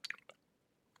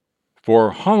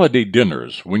For holiday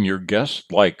dinners, when your guests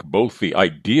like both the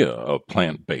idea of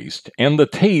plant-based and the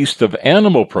taste of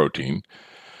animal protein,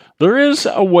 there is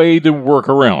a way to work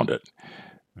around it.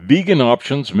 Vegan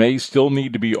options may still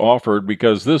need to be offered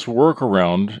because this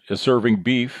workaround is serving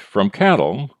beef from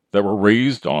cattle that were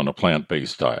raised on a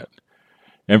plant-based diet.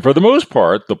 And for the most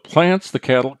part, the plants the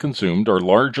cattle consumed are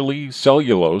largely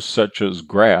cellulose, such as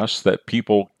grass, that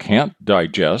people can't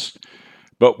digest.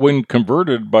 But when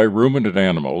converted by ruminant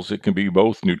animals, it can be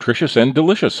both nutritious and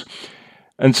delicious.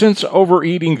 And since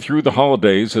overeating through the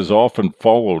holidays is often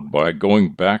followed by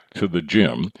going back to the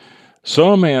gym,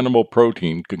 some animal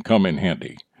protein can come in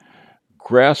handy.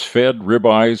 Grass-fed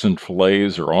ribeyes and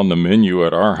fillets are on the menu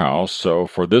at our house, so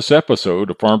for this episode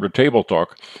of Farm to Table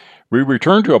Talk, we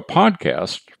return to a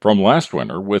podcast from last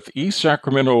winter with East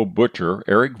Sacramento butcher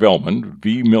Eric Velman,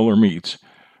 V. Miller Meats,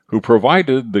 who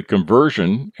provided the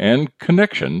conversion and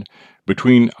connection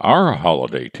between our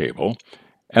holiday table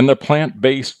and the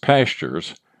plant-based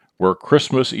pastures where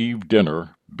Christmas Eve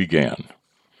dinner began.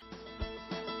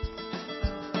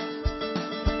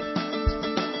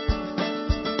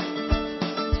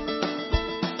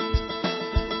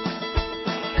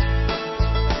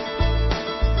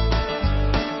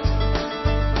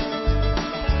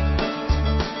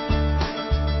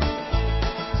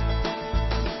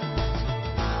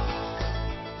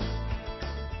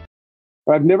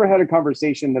 I've never had a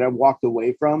conversation that I walked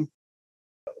away from.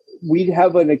 We'd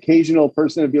have an occasional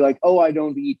person would be like, "Oh, I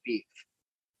don't eat beef."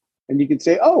 And you could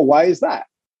say, "Oh, why is that?"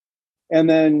 And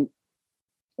then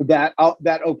that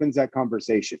opens that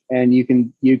conversation. And you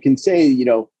can say,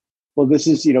 well, this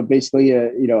is, basically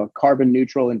a carbon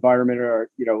neutral environment, or,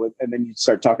 and then you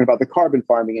start talking about the carbon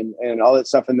farming and all that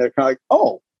stuff. And they're kind of like,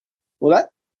 "Oh, well,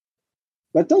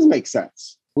 that does make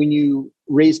sense." When you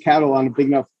raise cattle on a big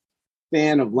enough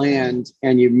span of land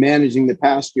and you're managing the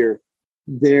pasture,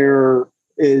 there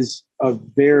is a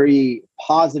very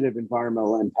positive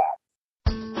environmental impact.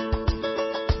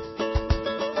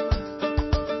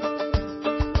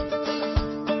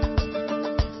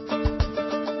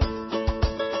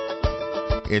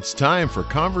 It's time for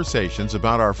conversations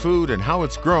about our food and how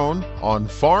it's grown on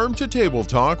Farm to Table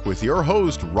Talk with your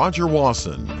host, Roger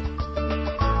Wasson.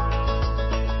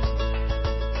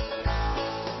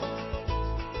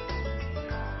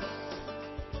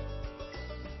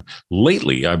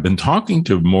 Lately, I've been talking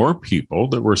to more people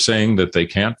that were saying that they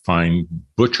can't find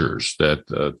butchers, that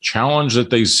the challenge that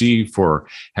they see for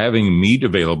having meat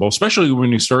available, especially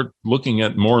when you start looking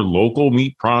at more local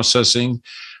meat processing,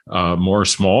 more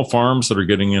small farms that are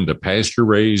getting into pasture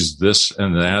raised, this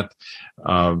and that.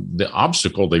 The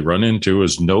obstacle they run into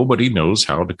is nobody knows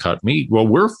how to cut meat. Well,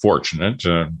 we're fortunate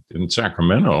in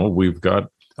Sacramento. We've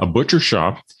got a butcher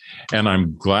shop, and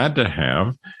I'm glad to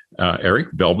have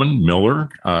Eric Velman Miller.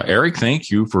 Eric, thank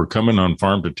you for coming on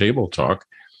Farm to Table Talk.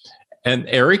 And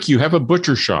Eric, you have a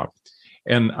butcher shop.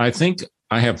 And I think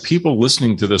I have people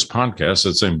listening to this podcast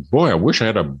that saying, boy, I wish I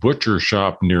had a butcher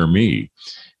shop near me,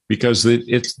 because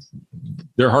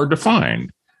they're hard to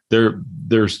find. They're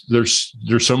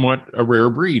somewhat a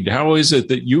rare breed. How is it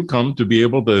that you come to be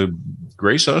able to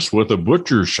grace us with a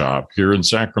butcher shop here in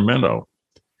Sacramento?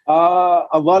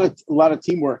 A lot of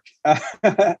teamwork,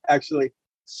 actually.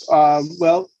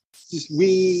 Well,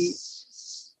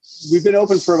 we've been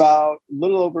open for about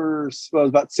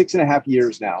 6.5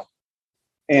 years now.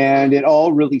 And it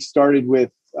all really started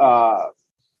with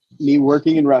me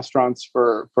working in restaurants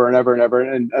for an ever and ever.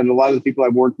 And a lot of the people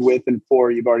I've worked with and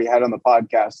for, you've already had on the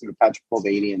podcast, Patrick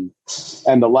Mulvaney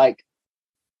and the like.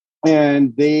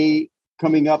 And they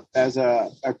coming up as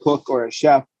a cook or a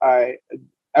chef,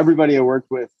 everybody I worked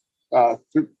with,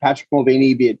 through Patrick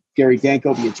Mulvaney, be it Gary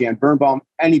Danko, be it Jan Birnbaum,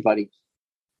 anybody,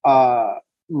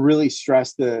 really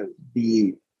stressed the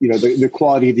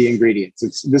quality of the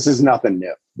ingredients. This is nothing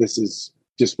new. This is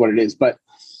just what it is. But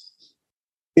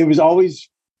it was always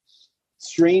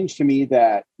strange to me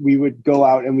that we would go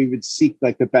out and we would seek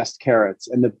like the best carrots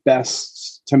and the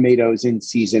best tomatoes in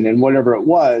season and whatever it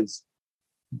was.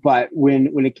 But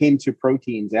when it came to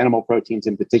proteins, animal proteins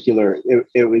in particular,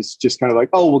 it was just kind of like,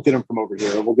 oh, we'll get them from over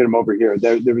here, or we'll get them over here.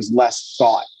 There was less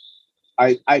thought,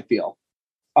 I feel,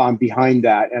 behind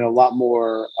that, and a lot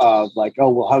more of like, oh,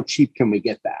 well, how cheap can we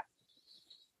get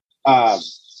that?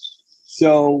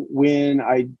 So when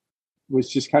I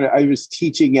was I was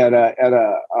teaching at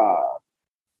a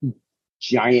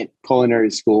giant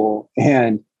culinary school,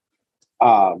 and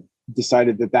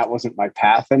decided that wasn't my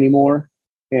path anymore.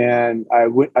 And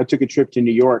I took a trip to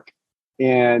New York,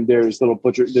 and there's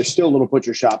still little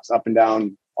butcher shops up and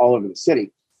down all over the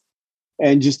city.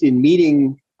 And just in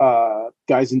meeting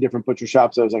guys in different butcher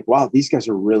shops, I was like, wow, these guys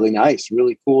are really nice,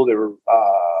 really cool. They were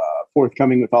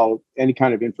forthcoming with any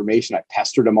kind of information. I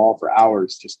pestered them all for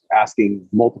hours, just asking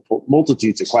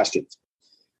multitudes of questions.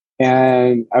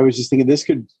 And I was just thinking this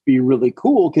could be really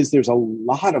cool because there's a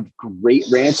lot of great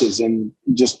ranches and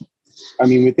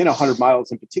within 100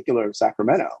 miles in particular of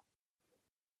Sacramento.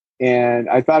 And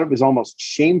I thought it was almost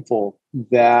shameful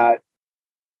that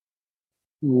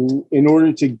in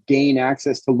order to gain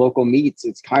access to local meats,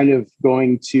 it's kind of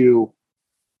going to,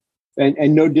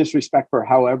 and no disrespect for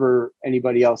however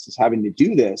anybody else is having to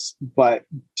do this, but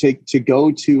to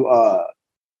go to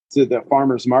the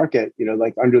farmer's market,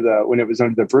 like when it was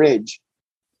under the bridge,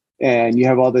 and you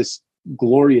have all this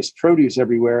glorious produce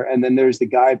everywhere. And then there's the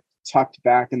guy tucked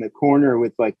back in the corner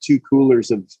with like 2 coolers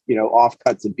of,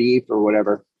 offcuts of beef or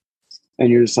whatever. And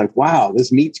you're just like, wow,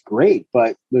 this meat's great,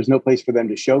 but there's no place for them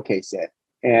to showcase it.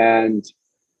 And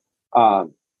I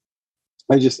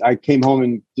came home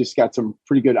and just got some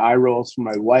pretty good eye rolls from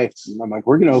my wife. And I'm like,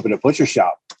 we're going to open a butcher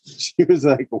shop. She was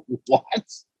like,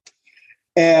 what?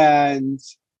 And,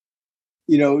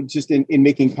 just in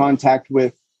making contact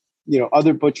with,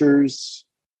 other butchers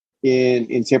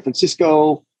in San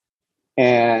Francisco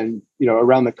and,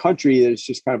 around the country, there's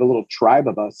just kind of a little tribe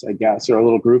of us, I guess, or a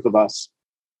little group of us.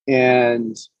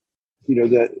 And,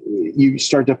 you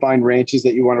start to find ranches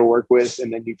that you want to work with.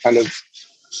 And then you kind of,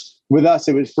 with us,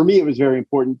 for me, it was very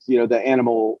important, the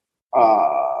animal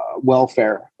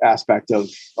welfare aspect of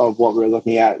what we're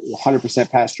looking at, 100%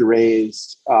 pasture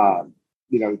raised,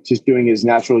 just doing as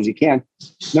natural as you can.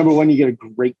 Number one, you get a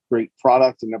great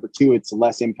product. And number two, it's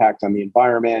less impact on the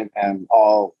environment and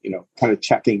all, kind of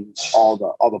checking all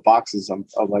the boxes of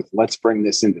like, let's bring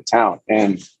this into town.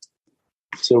 And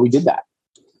so we did that.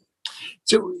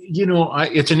 So,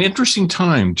 it's an interesting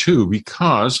time too,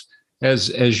 because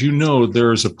as you know,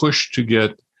 there's a push to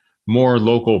get more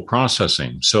local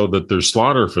processing so that there's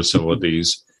slaughter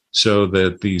facilities so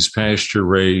that these pasture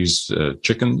raised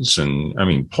chickens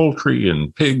and poultry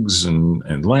and pigs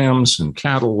and lambs and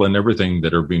cattle and everything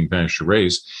that are being pasture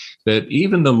raised, that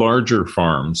even the larger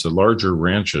farms, the larger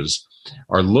ranches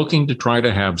are looking to try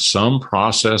to have some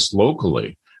process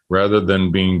locally rather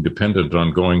than being dependent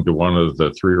on going to one of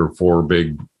the 3 or 4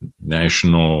 big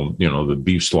national, the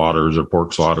beef slaughters or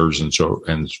pork slaughters and so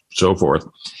forth.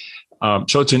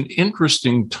 So it's an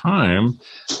interesting time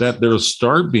that there'll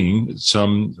start being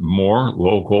some more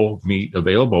local meat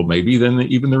available, maybe than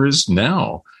even there is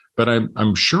now. But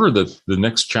I'm sure that the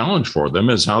next challenge for them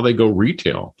is how they go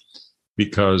retail,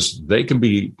 because they can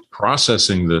be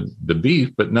processing the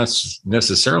beef, but not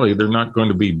necessarily they're not going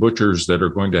to be butchers that are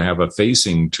going to have a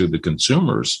facing to the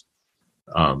consumers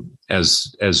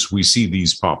as we see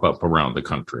these pop up around the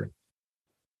country.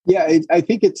 Yeah, I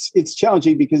think it's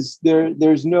challenging because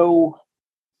there's a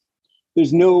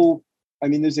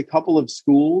couple of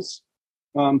schools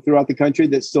throughout the country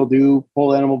that still do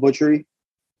whole animal butchery.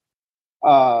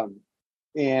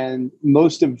 And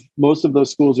most of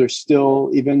those schools are still,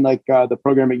 even like the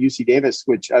program at UC Davis,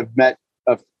 which I've met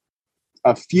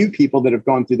a few people that have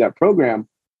gone through that program.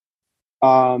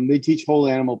 They teach whole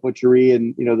animal butchery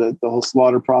and, the whole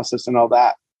slaughter process and all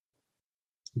that.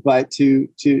 But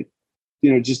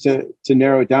just to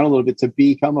narrow it down a little bit, to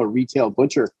become a retail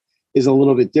butcher is a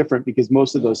little bit different because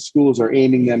most of those schools are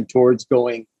aiming those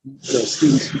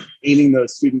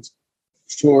students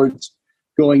towards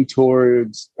going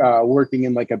towards working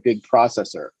in like a big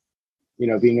processor,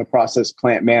 being a process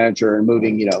plant manager and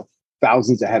moving,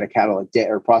 thousands of head of cattle a day,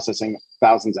 or processing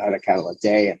thousands of head of cattle a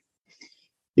day, and,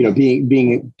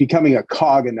 becoming a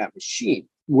cog in that machine.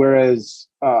 Whereas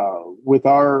with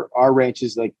our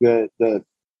ranches, like the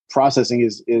processing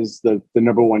is the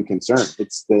number one concern.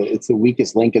 It's the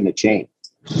weakest link in the chain,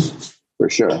 for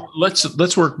sure. Well,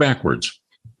 let's work backwards,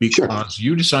 because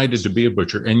you decided to be a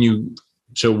butcher, and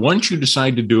so once you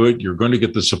decide to do it, you're going to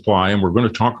get the supply, and we're going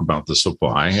to talk about the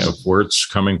supply of where it's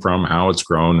coming from, how it's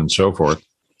grown, and so forth.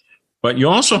 But you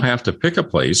also have to pick a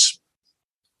place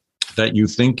that you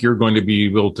think you're going to be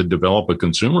able to develop a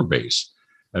consumer base.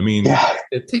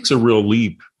 It takes a real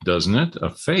leap, doesn't it? A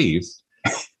faith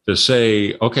to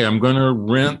say, okay, I'm going to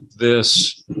rent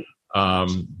this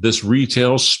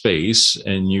retail space,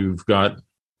 and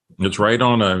it's right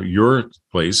on your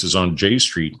place is on J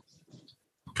Street,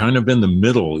 kind of in the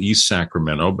middle, East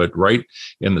Sacramento, but right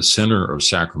in the center of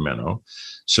Sacramento.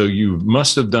 So you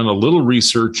must have done a little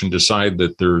research and decide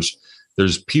that there's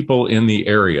people in the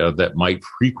area that might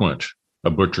frequent a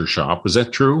butcher shop. Is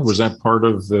that true? Was that part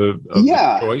of the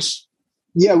choice?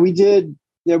 Yeah, we did.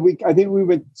 Yeah, I think we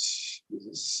went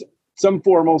some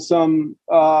formal, some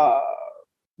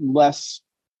less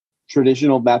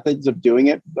traditional methods of doing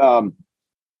it.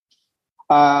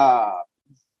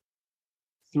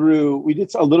 we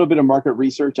did a little bit of market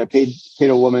research. I paid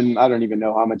a woman, I don't even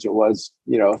know how much it was,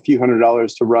 a few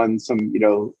 $100s to run some,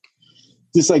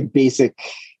 just like basic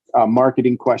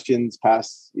marketing questions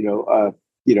past,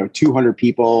 200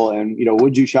 people. And,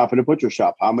 would you shop at a butcher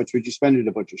shop? How much would you spend at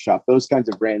a butcher shop? Those kinds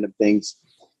of random things.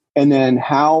 And then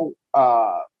how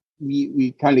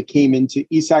we kind of came into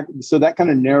eSac. So that kind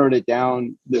of narrowed it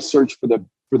down, the search for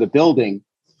the building,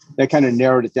 that kind of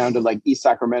narrowed it down to like East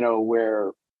Sacramento,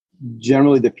 where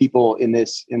generally the people in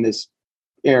this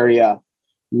area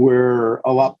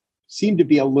seemed to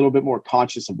be a little bit more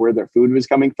conscious of where their food was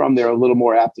coming from. They're a little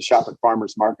more apt to shop at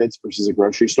farmers markets versus a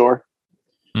grocery store,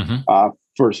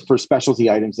 for specialty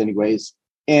items anyways.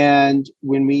 And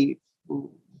when we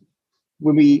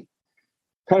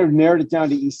kind of narrowed it down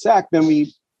to eSac, then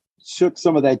we took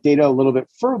some of that data a little bit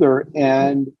further.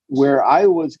 And where I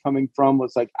was coming from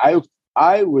was like,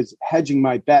 I was hedging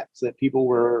my bets that people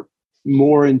were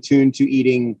more in tune to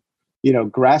eating,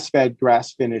 grass-fed,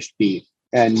 grass-finished beef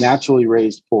and naturally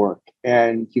raised pork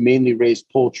and humanely raised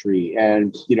poultry.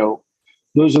 And,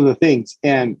 those are the things.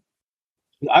 And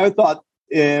I thought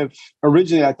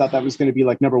originally I thought that was going to be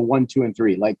like number 1, 2, and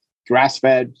 3, like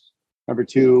grass-fed, number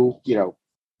 2,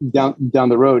 down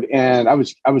the road. And I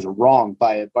was wrong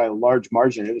by a large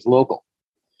margin. It was local.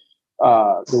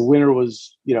 The winner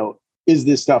was, is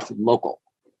this stuff local?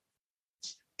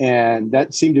 And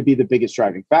that seemed to be the biggest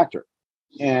driving factor.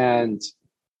 And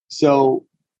so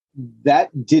that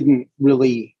didn't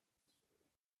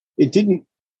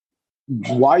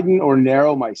widen or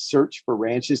narrow my search for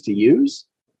ranches to use,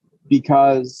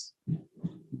 because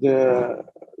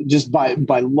just by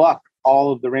luck,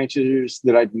 all of the ranchers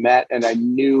that I'd met and I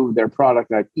knew their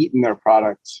product and I'd eaten their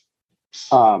product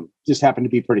just happened to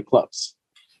be pretty close.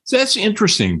 So that's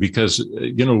interesting because,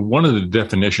 one of the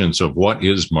definitions of what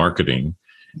is marketing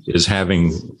is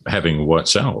having what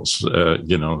sells,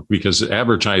 because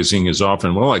advertising is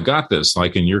often, well, I got this.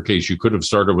 Like in your case, you could have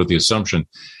started with the assumption,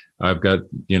 I've got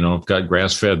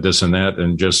grass-fed this and that,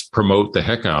 and just promote the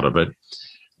heck out of it.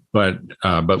 But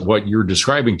what you're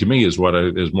describing to me is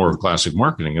is more of classic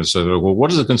marketing. Is well, what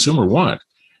does the consumer want?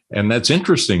 And that's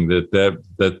interesting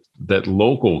that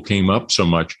local came up so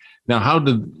much. Now,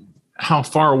 how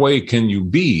far away can you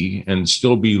be and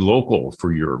still be local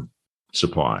for your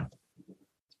supply?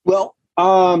 Well,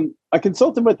 I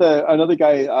consulted with another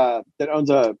guy that owns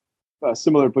a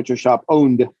similar butcher shop,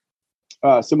 owned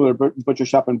a similar butcher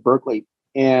shop in Berkeley.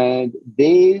 And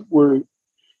when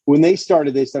they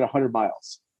started, they said 100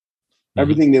 miles.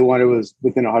 Everything they wanted was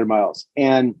within 100 miles.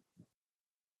 And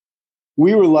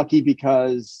we were lucky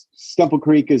because Stumple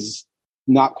Creek is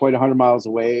not quite 100 miles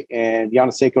away and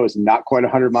Llano is not quite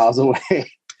 100 miles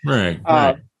away. Right.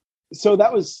 So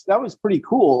that was pretty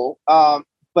cool.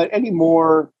 But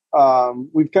anymore,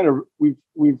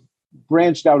 we've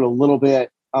branched out a little bit.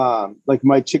 Like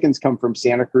my chickens come from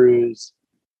Santa Cruz,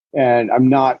 and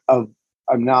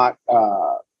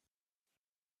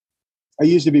I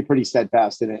used to be pretty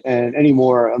steadfast in it, and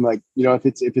anymore I'm like, if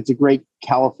it's a great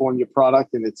California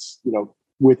product and it's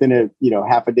within a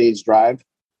half a day's drive,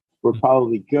 we're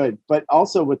probably good. But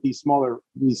also with these smaller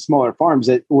farms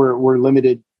that we're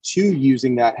limited to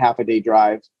using that half a day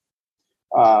drive,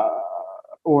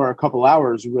 or a couple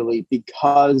hours really,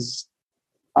 because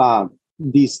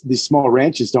these small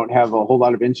ranches don't have a whole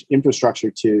lot of infrastructure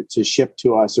to ship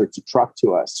to us or to truck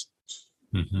to us.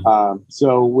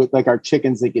 So with like our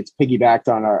chickens, that gets piggybacked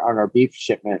on our beef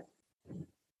shipment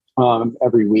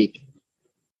every week,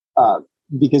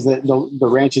 because the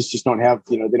ranches just don't have,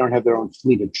 they don't have their own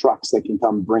fleet of trucks that can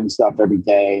come bring stuff every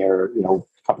day or, a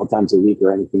couple of times a week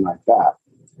or anything like that.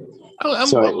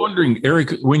 I'm wondering,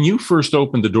 Eric, when you first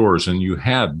opened the doors and you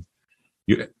had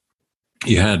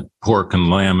pork and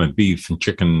lamb and beef and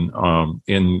chicken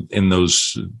in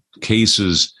those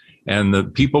cases, and the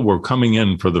people were coming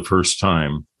in for the first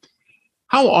time,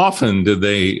 how often did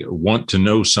they want to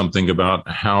know something about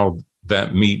how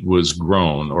that meat was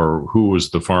grown or who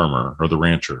was the farmer or the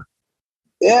rancher?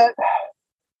 Yeah,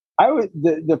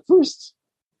 the first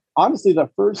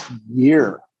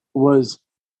year was,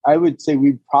 I would say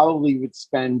we probably would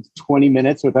spend 20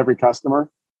 minutes with every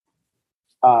customer,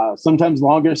 sometimes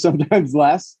longer, sometimes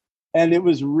less. And it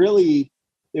was really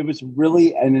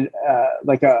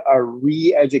like a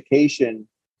re-education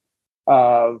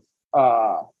of,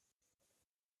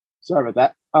 sorry about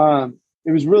that.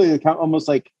 It was really almost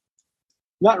like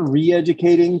not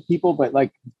re-educating people, but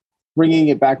like bringing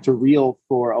it back to real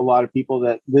for a lot of people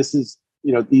that this is,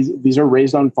 these are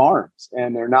raised on farms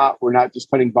and we're not just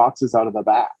putting boxes out of the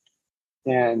back.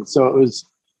 And so it was,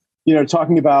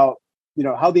 talking about,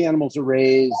 how the animals are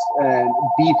raised, and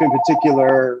beef in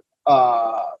particular,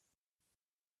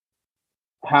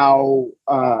 how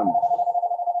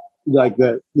like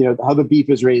how the beef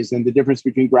is raised and the difference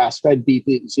between grass-fed beef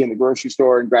that you see in the grocery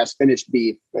store and grass-finished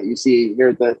beef that you see here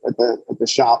at the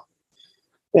shop.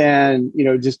 And,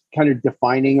 just kind of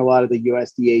defining a lot of the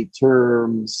USDA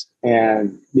terms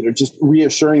and, just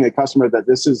reassuring the customer that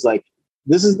this is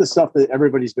the stuff that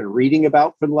everybody's been reading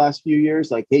about for the last few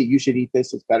years. Like, hey, you should eat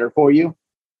this. It's better for you.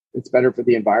 It's better for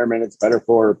the environment. It's better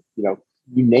for, you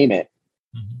name it.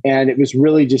 Mm-hmm. And it was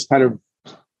really just kind of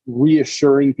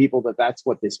reassuring people that that's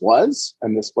what this was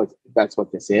and that's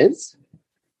what this is,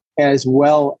 as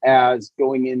well as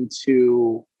going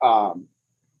into,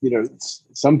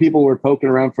 some people were poking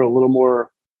around for a little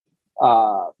more,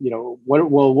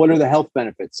 what are the health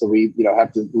benefits? So we,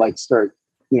 have to start,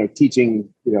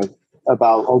 teaching,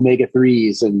 about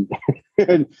omega-3s and,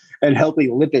 and healthy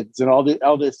lipids and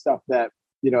all this stuff that,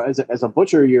 as a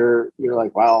butcher, you're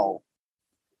like, wow,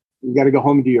 you got to go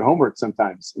home and do your homework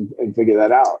sometimes and figure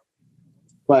that out.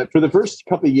 But for the first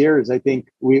couple of years, I think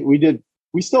we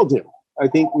still do. I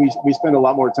think we spend a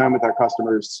lot more time with our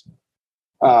customers,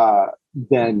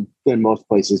 than most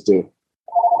places do.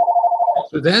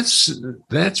 So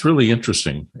that's really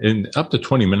interesting. And up to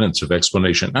 20 minutes of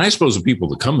explanation. And I suppose the people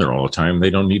that come there all the time, they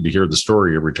don't need to hear the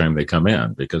story every time they come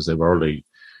in because they've already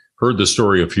heard the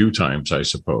story a few times, I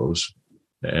suppose.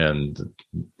 And,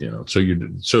 so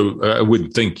I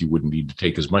wouldn't think you wouldn't need to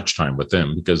take as much time with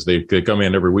them because they come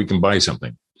in every week and buy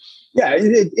something. Yeah,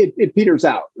 it peters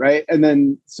out. Right. And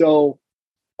then, so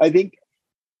I think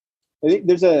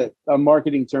there's a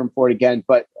marketing term for it again,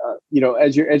 but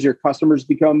as your customers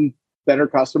become better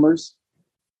customers,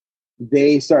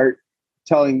 they start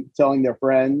telling their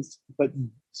friends. But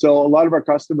so a lot of our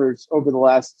customers over the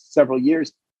last several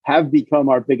years have become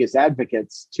our biggest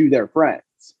advocates to their friends,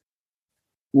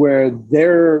 where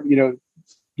they're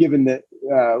given the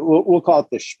we'll call it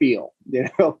the spiel.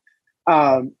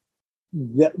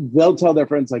 They'll tell their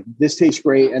friends like, this tastes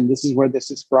great and this is where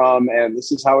this is from and this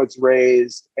is how it's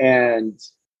raised. And,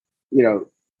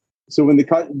 so when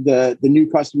the new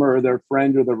customer or their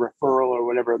friend or the referral or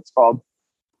whatever it's called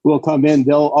will come in,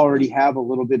 they'll already have a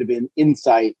little bit of an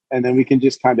insight. And then we can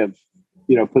just kind of,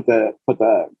 put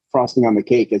the frosting on the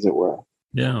cake, as it were.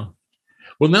 Yeah.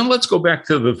 Well, now let's go back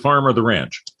to the farm or the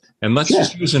ranch. And let's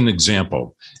just use an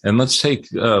example. And let's take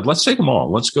them all.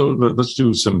 Let's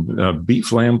do some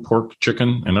beef, lamb, pork,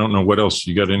 chicken. And I don't know what else.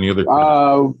 You got any other?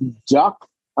 Duck.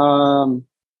 I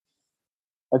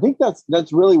think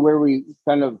that's really where we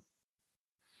kind of.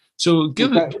 So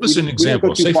give us an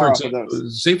example. Say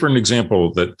for an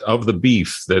example that of the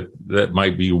beef that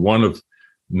might be one of,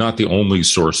 not the only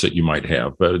source that you might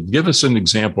have, but give us an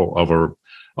example of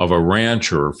a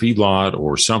ranch or a feedlot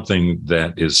or something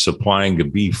that is supplying the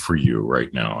beef for you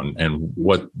right now and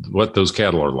what those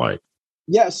cattle are like.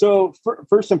 Yeah. So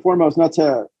first and foremost, not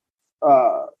to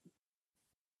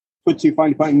put too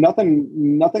fine to point,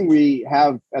 nothing we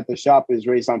have at the shop is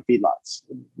raised on feedlots.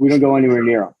 We don't go anywhere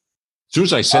near them. As soon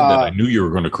as I said that, I knew you were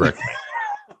going to correct me.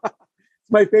 It's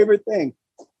my favorite thing.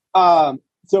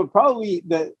 So probably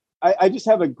I just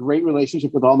have a great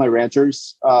relationship with all my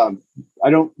ranchers. I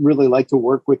don't really like to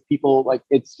work with people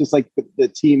it's just like the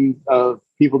team of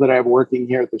people that I have working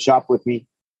here at the shop with me.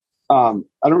 I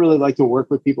don't really like to work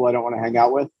with people I don't want to hang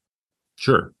out with.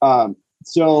 Sure.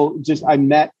 So I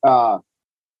met,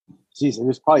 it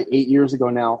was probably 8 years ago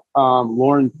now.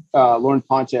 Lauren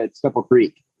Poncha at Stepple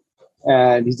Creek,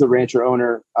 and he's the rancher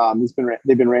owner.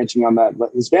 They've been ranching on that.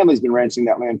 His family's been ranching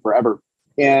that land forever.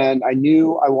 And I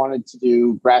knew I wanted to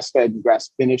do grass-fed and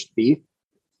grass-finished beef,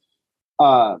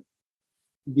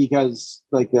 because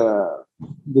the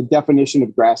definition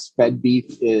of grass-fed beef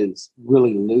is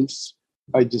really loose.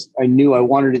 I knew I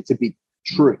wanted it to be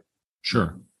true.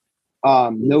 Sure.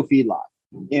 No feedlot.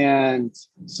 And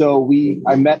so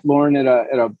I met Lauren at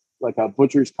a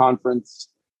butcher's conference.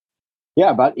 Yeah,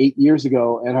 about 8 years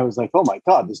ago. And I was like, oh my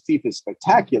God, this beef is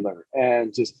spectacular.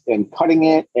 And cutting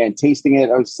it and tasting it,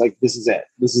 I was like, this is it.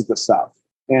 This is the stuff.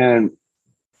 And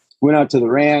went out to the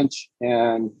ranch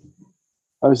and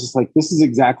I was just like, this is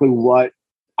exactly what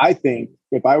I think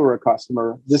if I were a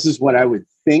customer, this is what I would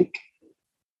think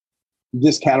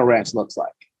this cattle ranch looks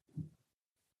like.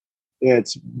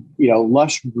 It's,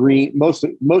 lush green,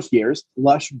 most years,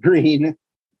 lush green,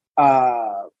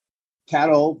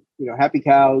 cattle, happy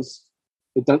cows.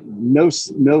 It doesn't no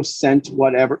scent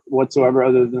whatsoever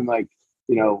other than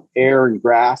air and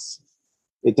grass.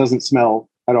 It doesn't smell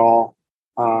at all.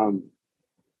 Cows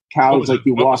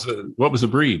what was the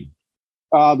breed?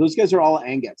 Those guys are all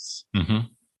Angus. Mm-hmm.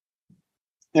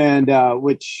 And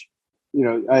which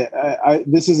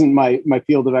this isn't my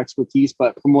field of expertise,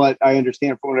 but from what I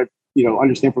understand,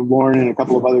 understand from Lauren and a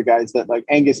couple of other guys, that like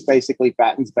Angus basically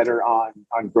fattens better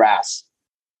on grass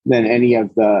than any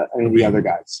of the other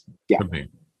guys. Yeah.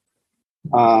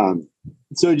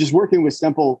 So just working with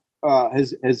Semple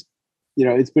has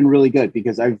it's been really good,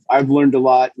 because I've learned a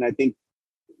lot, and I think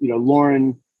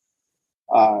Lauren,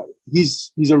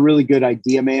 he's a really good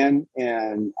idea man,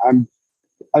 and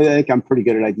I think I'm pretty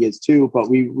good at ideas too, but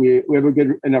we have a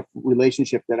good enough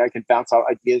relationship that I can bounce out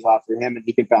ideas off of him, and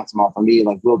he can bounce them off of me.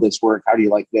 Like, will this work? How do you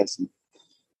like this? And,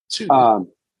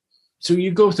 so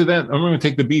you go through that. I'm going to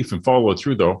take the beef and follow it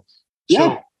through, though.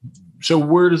 Yeah. So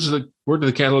where do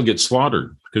the cattle get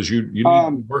slaughtered? Because you need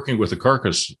working with the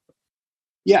carcass.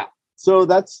 Yeah. So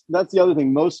that's the other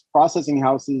thing. Most processing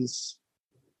houses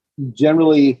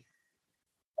generally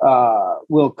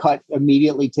will cut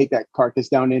immediately, take that carcass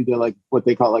down into like what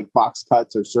they call like box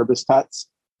cuts or service cuts.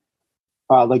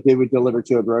 Like they would deliver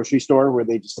to a grocery store, where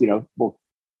they just, will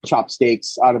chop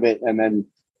steaks out of it and then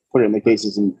put it in the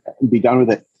cases and be done with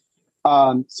it.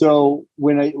 So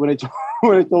when I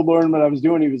told Lauren what I was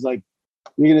doing, he was like,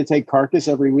 "You're going to take carcass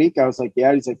every week?" I was like,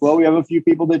 "Yeah." He's like, "Well, we have a few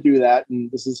people that do that,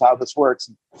 and this is how this works."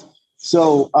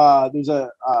 So there's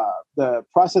the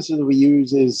processor that we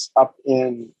use is up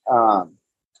in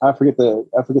I forget the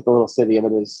little city of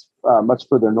it, is much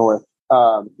further north.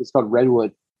 It's called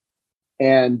Redwood,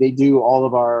 and they do all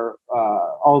of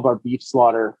our beef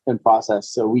slaughter and process.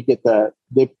 So we get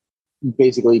they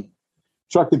basically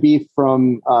truck the beef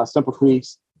from Stemple Creek,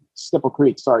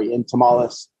 in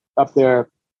Tamales up there.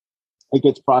 It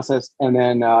gets processed, and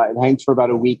then it hangs for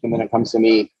about a week, and then it comes to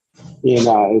me.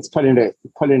 It's cut into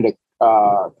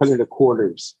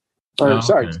quarters.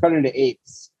 It's cut into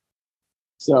eighths.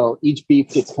 So each beef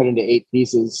gets cut into 8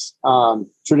 pieces.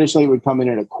 Traditionally, it would come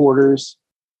in quarters,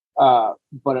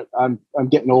 but I'm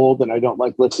getting old, and I don't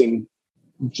like lifting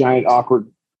giant,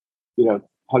 awkward,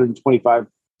 125,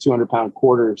 200-pound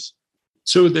quarters.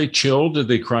 So are they chilled? Did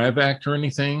they cryovac or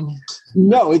anything?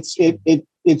 No, it's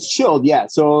chilled. Yeah.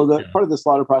 So part of the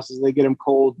slaughter process, they get them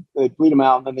cold, they bleed them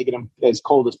out, and then they get them as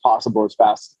cold as possible, as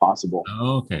fast as possible.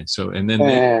 Oh, okay. So and then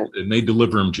they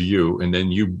deliver them to you, and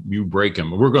then you break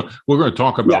them. We're going to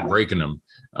talk about breaking them,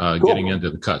 cool. Getting into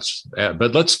the cuts.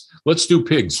 But let's do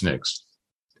pigs next.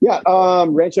 Yeah.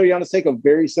 Rancho Llano Seco,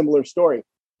 very similar story.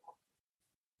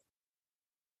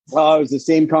 It was the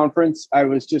same conference. I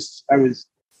was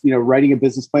writing a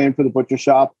business plan for the butcher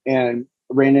shop, and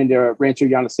ran into Rancho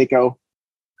Llano Seco,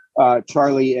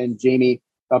 Charlie and Jamie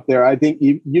up there. I think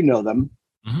you know them.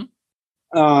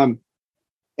 Mm-hmm.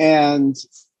 And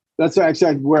that's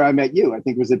actually where I met you. I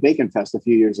think it was at Bacon Fest a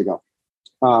few years ago,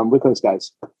 with those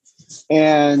guys.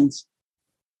 And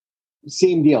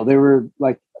same deal. They were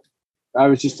like, I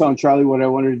was just telling Charlie what I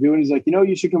wanted to do, and he's like,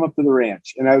 you should come up to the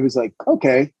ranch. And I was like,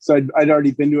 okay. So I'd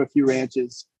already been to a few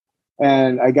ranches.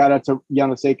 And I got out to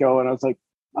Llano Seco, and I was like,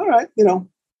 all right,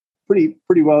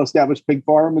 pretty well established pig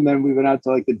farm. And then we went out to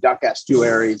like the duck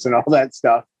estuaries and all that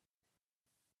stuff.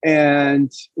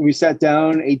 And we sat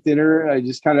down, ate dinner. I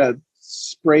just kind of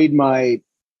sprayed my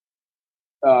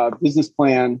business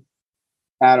plan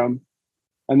at them.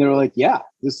 And they were like, yeah,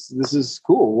 this is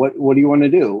cool. What do you want to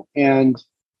do? And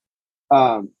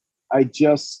I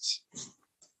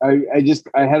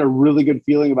had a really good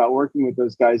feeling about working with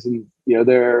those guys, and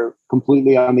they're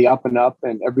completely on the up and up,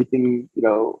 and everything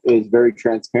is very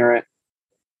transparent,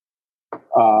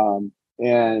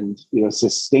 and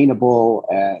sustainable,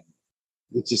 and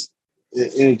it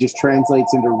just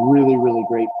translates into really, really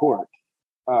great pork.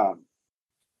 But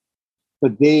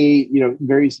they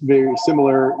very, very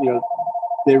similar.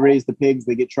 They raise the pigs,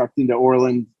 they get trucked into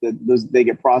Orland, they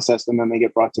get processed, and then they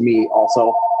get brought to me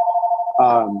also.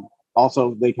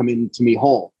 Also, they come in to me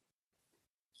whole,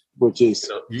 which is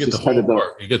you get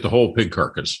the whole pig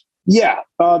carcass. Yeah.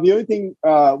 The only thing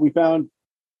we found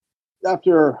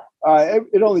after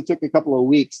it only took a couple of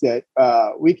weeks that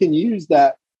we can use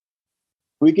that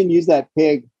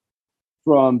pig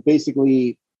from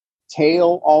basically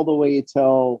tail all the way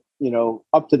till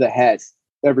up to the head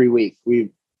every week.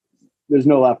 There's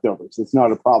no leftovers. It's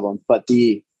not a problem. But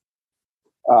the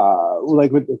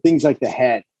like with the things like the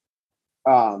head.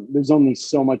 There's only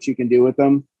so much you can do with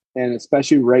them. And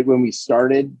especially right when we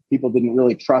started, people didn't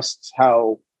really trust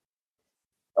I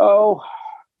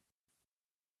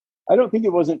don't think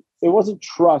it wasn't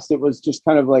trust. It was just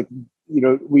kind of like,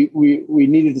 we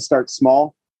needed to start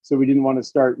small. So we didn't want to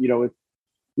start, with,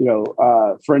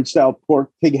 French style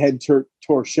pork, pig head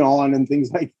torchon and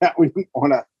things like that. We didn't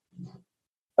want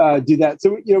to do that.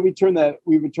 So, we would turn the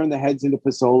heads into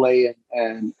pozole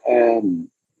and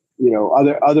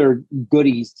other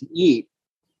goodies to eat.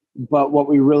 But what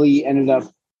we really ended up,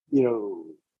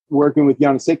 working with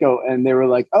Yanasico, and they were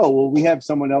like, oh, well, we have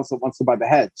someone else that wants to buy the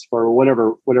heads for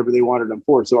whatever they wanted them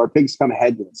for. So our pigs come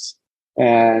headless.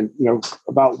 And,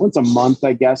 about once a month,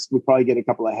 I guess, we probably get a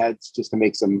couple of heads just to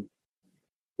make some,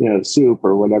 soup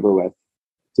or whatever with.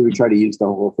 So we try to use the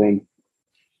whole thing.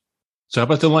 So how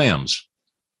about the lambs?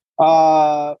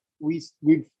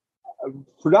 We've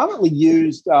predominantly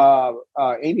used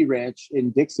Amy Ranch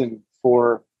in Dixon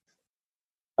for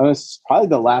probably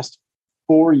the last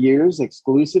 4 years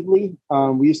exclusively.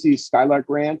 We used to use Skylark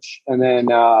Ranch, and then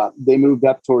they moved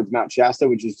up towards Mount Shasta,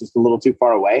 which is just a little too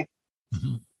far away.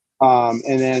 Mm-hmm.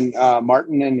 And then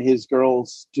Martin and his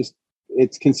girls,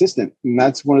 it's consistent, and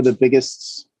that's one of the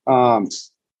biggest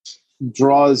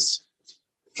draws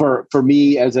for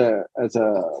me as a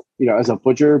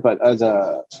butcher, but as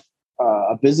a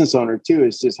business owner too,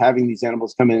 is just having these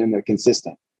animals come in and they're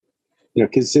consistent.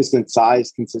 Consistent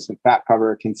size, consistent fat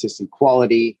cover, consistent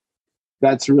quality.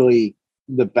 That's really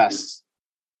the best.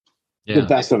 Yeah. The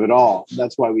best of it all.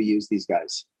 That's why we use these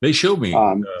guys. They showed me.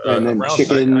 And then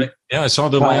chicken. I saw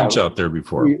the lambs out there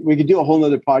before. We could do a whole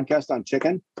nother podcast on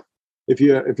chicken if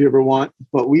you ever want.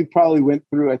 But we probably went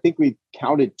through, I think we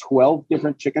counted 12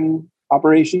 different chicken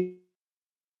operations.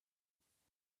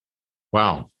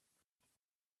 Wow.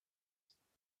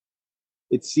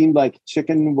 It seemed like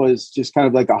chicken was just kind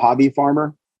of like a hobby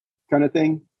farmer kind of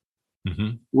thing,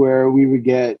 mm-hmm. where we would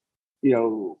get,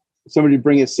 somebody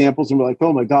bring us samples and we're like,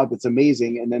 oh my God, that's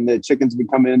amazing. And then the chickens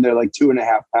would come in, they're like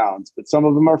 2.5 pounds, but some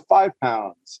of them are 5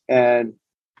 pounds. And,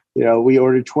 we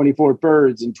ordered 24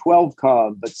 birds and 12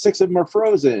 cub, but 6 of them are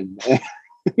frozen.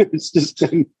 It's just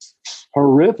been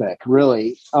horrific,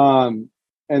 really. And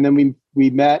then we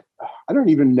met, I don't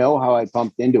even know how I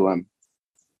bumped into him.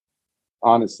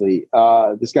 Honestly,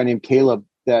 this guy named Caleb,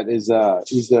 that is,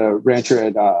 he's the rancher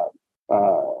at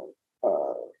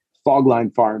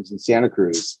Fogline Farms in Santa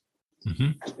Cruz.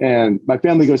 Mm-hmm. And my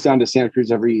family goes down to Santa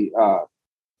Cruz every,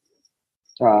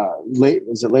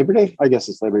 is it Labor Day? I guess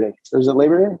it's Labor Day. Or is it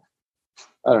Labor Day?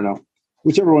 I don't know.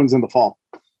 Whichever one's in the fall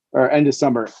or end of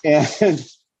summer. And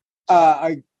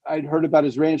I'd heard about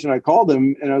his ranch and I called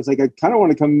him and I was like, I kind of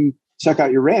want to come check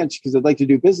out your ranch because I'd like to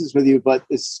do business with you, but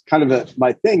it's kind of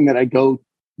my thing that I go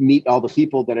meet all the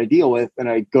people that I deal with and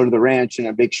I go to the ranch and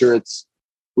I make sure it's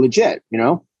legit,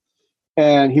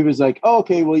 And he was like, oh,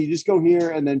 okay, well, you just go here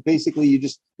and then basically you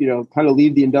just, kind of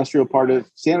leave the industrial part of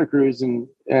Santa Cruz and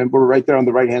we're right there on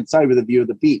the right-hand side with a view of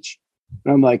the beach.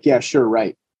 And I'm like, yeah, sure,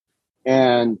 right.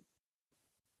 And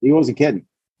he wasn't kidding.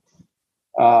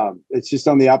 It's just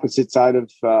on the opposite side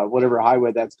of whatever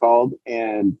highway that's called.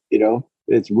 And,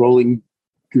 it's rolling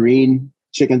green,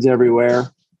 chickens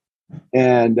everywhere.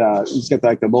 And he's got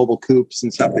like the mobile coops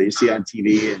and stuff that you see on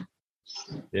TV. And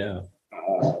yeah,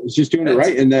 it's just doing it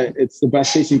right. And it's the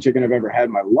best tasting chicken I've ever had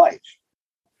in my life.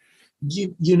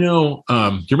 You're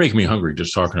making me hungry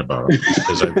just talking about it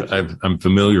because I'm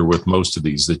familiar with most of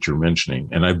these that you're mentioning.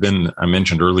 And I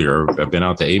mentioned earlier, I've been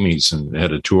out to Amy's and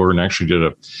had a tour and actually did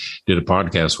a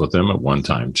podcast with them at one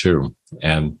time too.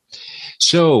 And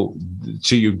so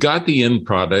you've got the end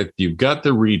product, you've got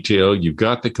the retail, you've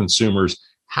got the consumers.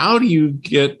 How do you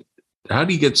get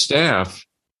staff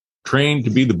trained to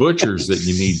be the butchers that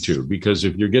you need to? Because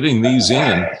if you're getting these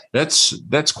in,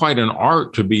 that's quite an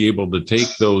art to be able to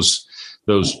take those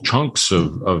chunks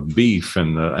of beef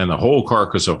and the whole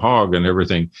carcass of hog and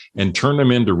everything and turn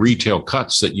them into retail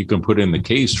cuts that you can put in the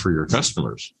case for your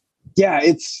customers. Yeah,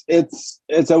 it's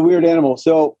a weird animal.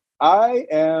 So I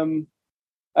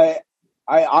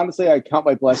honestly, I count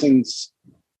my blessings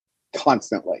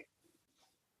constantly.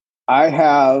 I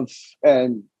have,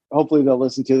 and hopefully they'll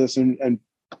listen to this and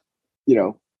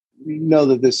know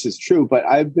that this is true, but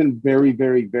I've been very,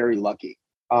 very, very lucky.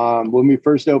 When we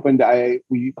first opened,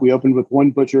 we opened with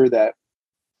one butcher that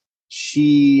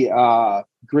she,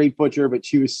 great butcher, but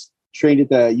she was trained at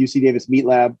the UC Davis Meat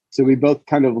Lab. So we both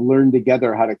kind of learned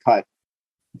together how to cut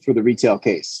for the retail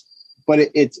case, but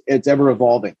it's ever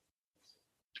evolving.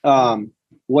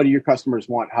 What do your customers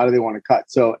want? How do they want to cut?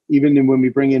 So even when we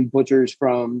bring in butchers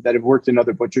that have worked in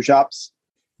other butcher shops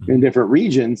in different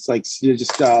regions, like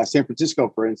just San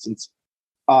Francisco, for instance,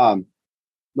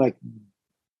 like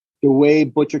the way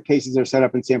butcher cases are set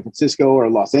up in San Francisco or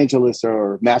Los Angeles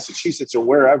or Massachusetts or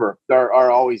wherever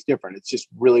are always different. It's just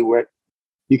really where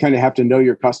you kind of have to know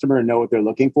your customer and know what they're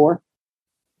looking for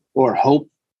or hope.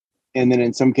 And then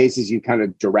in some cases you kind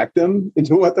of direct them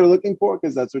into what they're looking for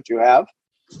because that's what you have.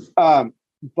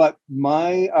 But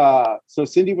so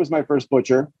Cindy was my first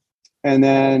butcher. And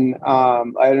then I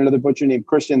had another butcher named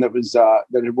Christian that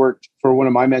had worked for one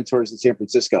of my mentors in San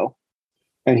Francisco.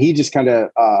 And he just kind of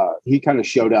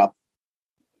showed up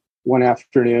one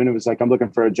afternoon. It was like, I'm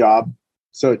looking for a job.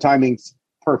 So timing's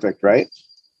perfect, right?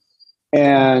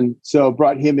 And so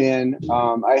brought him in.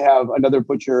 I have another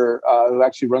butcher who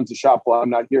actually runs the shop while I'm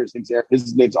not here. His name's Eric.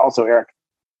 His name's also Eric.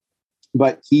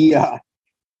 But he,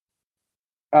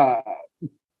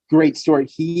 great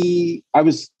story. I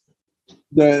was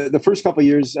the first couple of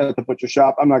years at the butcher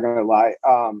shop, I'm not going to lie,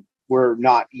 were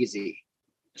not easy.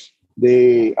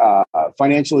 They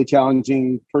financially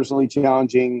challenging, personally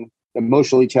challenging,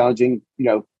 emotionally challenging,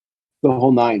 the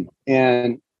whole nine.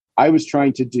 And I was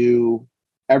trying to do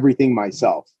everything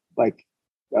myself. Like,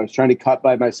 I was trying to cut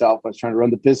by myself. I was trying to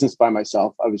run the business by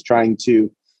myself. I was trying to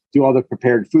do all the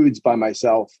prepared foods by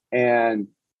myself. And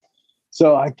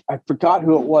so I forgot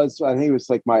who it was. I think it was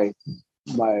like my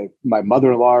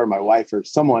mother-in-law or my wife or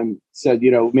someone said,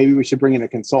 maybe we should bring in a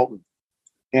consultant.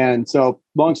 And so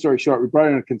long story short, we brought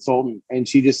in a consultant, and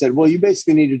she just said, well, you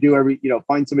basically need to do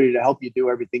find somebody to help you do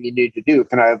everything you need to do.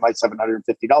 Can I have my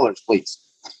 $750, please?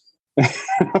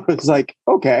 I was like,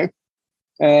 okay.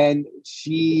 And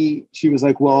she was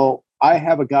like, well, I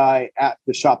have a guy at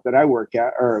the shop that I work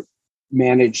at, or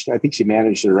managed, I think she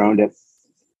managed it or owned it.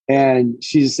 And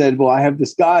she said, well, I have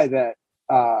this guy that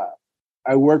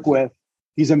I work with.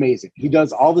 He's amazing. He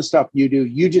does all the stuff you do.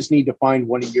 You just need to find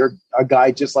a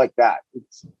guy just like that.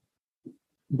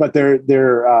 But they're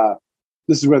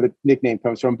this is where the nickname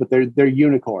comes from, but they're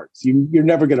unicorns. You're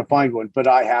never going to find one, but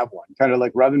I have one, kind of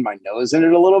like rubbing my nose in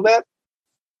it a little bit.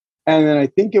 And then I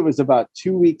think it was about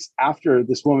 2 weeks after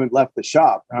this woman left the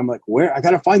shop. And I'm like, I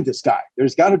got to find this guy.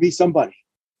 There's got to be somebody.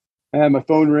 And my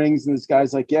phone rings, and this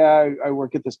guy's like, yeah, I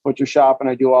work at this butcher shop and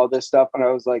I do all this stuff. And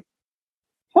I was like,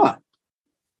 huh.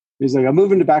 He's like, I'm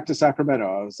moving back to Sacramento.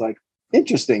 I was like,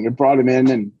 interesting. And brought him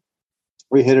in, and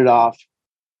we hit it off.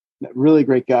 Really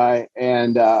great guy.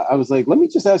 And I was like, let me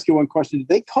just ask you one question. Did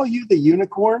they call you the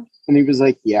unicorn? And he was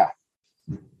like, yeah.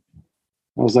 I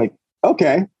was like,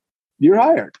 okay, you're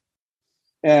hired.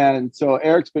 And so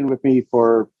Eric's been with me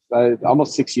for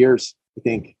almost 6 years, I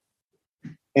think.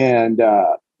 And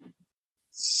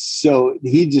so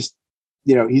he just,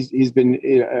 he's been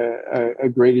a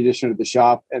great addition to the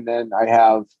shop. And then I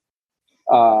have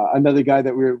another guy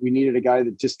that we needed, a guy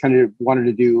that just kind of wanted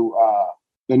to do,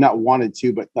 not wanted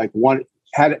to, but like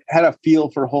had a feel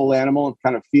for whole animal and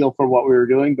kind of feel for what we were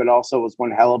doing, but also was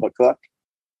one hell of a cook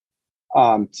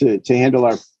to handle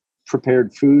our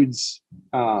prepared foods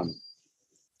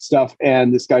stuff.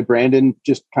 And this guy Brandon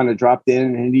just kind of dropped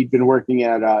in, and he'd been working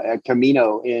at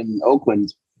Camino in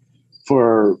Oakland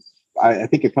for I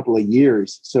think a couple of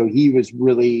years. So he was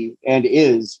really, and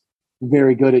is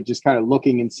very good at just kind of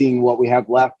looking and seeing what we have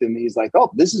left. And he's like, oh,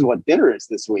 this is what dinner is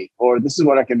this week, or this is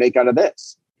what I can make out of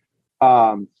this.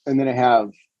 And then I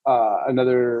have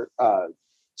another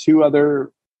two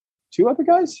other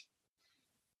guys.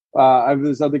 I have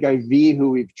this other guy, V, who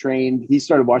we've trained. He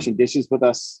started washing dishes with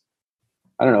us,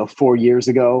 I don't know, 4 years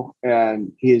ago.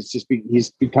 And he's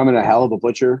becoming a hell of a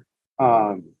butcher.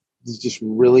 He's just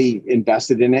really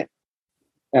invested in it.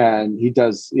 And he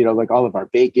does, like all of our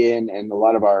bacon and a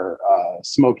lot of our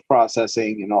smoked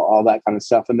processing and all that kind of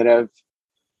stuff. And then I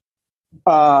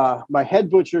have my head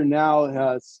butcher now,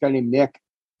 this guy named Nick,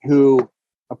 who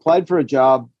applied for a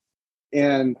job.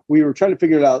 And we were trying to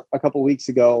figure it out a couple of weeks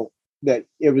ago that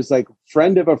it was like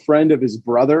friend of a friend of his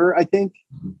brother, I think,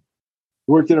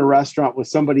 worked in a restaurant with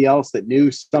somebody else that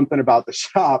knew something about the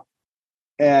shop.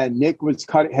 And Nick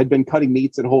had been cutting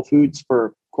meats at Whole Foods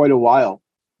for quite a while,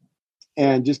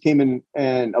 and just came in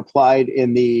and applied I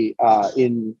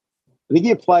think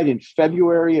he applied in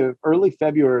early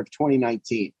February of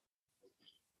 2019.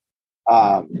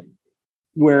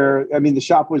 Where, the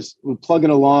shop was plugging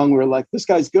along. We're like, this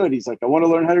guy's good. He's like, I want to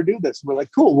learn how to do this. We're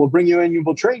like, cool, we'll bring you in and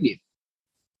we'll train you.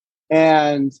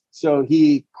 And so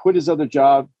he quit his other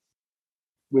job.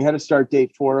 We had a start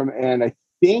date for him. And I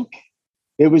think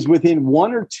it was within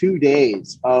 1 or 2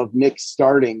 days of Nick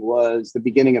starting was the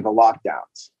beginning of the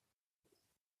lockdowns.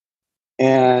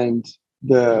 And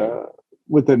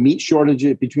with the meat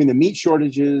shortages, between the meat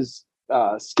shortages,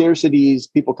 scarcities,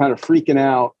 people kind of freaking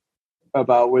out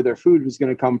about where their food was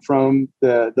going to come from,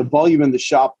 the volume in the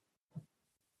shop,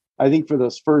 I think for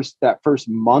that first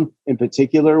month in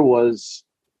particular was,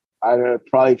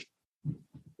 probably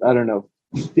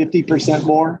 50%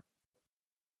 more.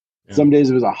 Yeah. Some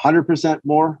days it was 100%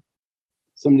 more.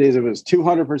 Some days it was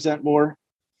 200% more.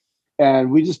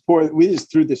 And we just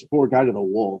threw this poor guy to the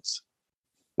wolves.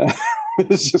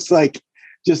 It's just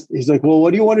he's like, well, what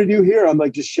do you want to do here? I'm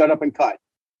like, just shut up and cut.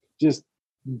 Just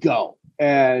go.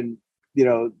 And,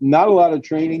 not a lot of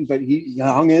training, but he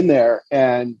hung in there.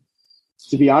 And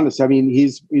to be honest,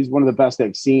 he's one of the best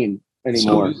I've seen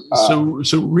anymore. So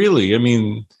really,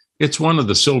 It's one of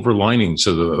the silver linings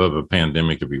of a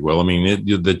pandemic, if you will. I mean,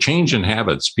 the change in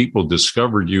habits, people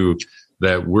discovered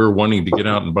that we're wanting to get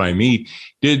out and buy meat.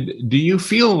 Do you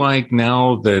feel like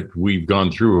now that we've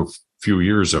gone through a few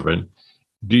years of it,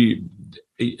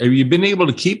 have you been able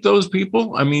to keep those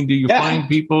people? I mean, do you find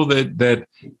people that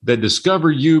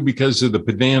discovered you because of the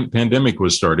pandemic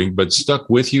was starting, but stuck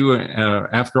with you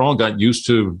after all, got used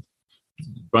to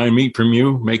buying meat from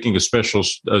you, making a special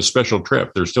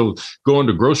trip? They're still going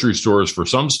to grocery stores for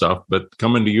some stuff, but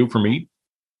coming to you for meat?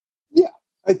 Yeah,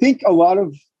 I think a lot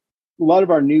of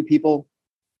our new people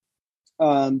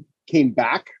came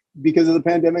back because of the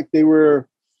pandemic. They would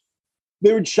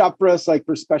shop for us like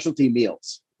for specialty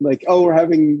meals. Like, oh, we're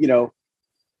having the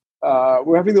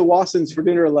Wassons for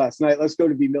dinner last night. Let's go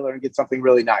to B. Miller and get something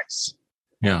really nice.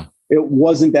 Yeah. It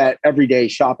wasn't that everyday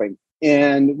shopping.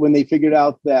 And when they figured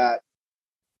out that,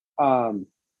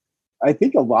 I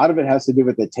think a lot of it has to do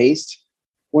with the taste.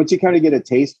 Once you kind of get a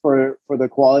taste for the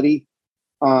quality,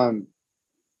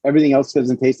 everything else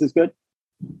doesn't taste as good.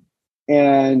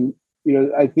 And,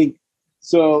 I think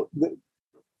so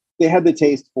they had the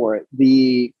taste for it.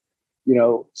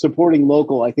 Supporting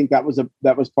local, I think that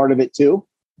was part of it too.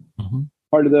 Mm-hmm.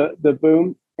 Part of the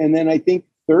boom. And then I think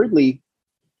thirdly,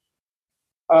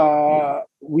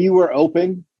 we were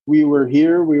open. We were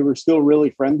here. We were still really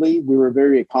friendly. We were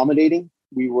very accommodating.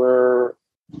 We were,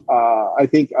 I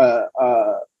think,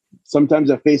 sometimes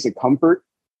a face of comfort.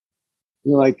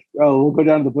 You're like, oh, we'll go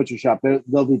down to the butcher shop.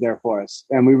 They'll be there for us.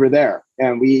 And we were there.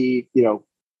 And we,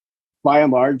 by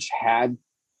and large had,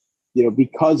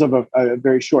 because of a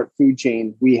very short food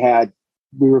chain, we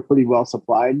were pretty well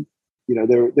supplied.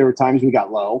 There were times we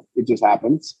got low. It just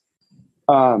happens.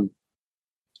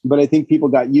 But I think people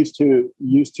got used to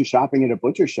shopping at a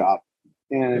butcher shop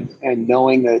and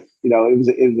knowing that,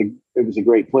 it was a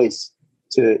great place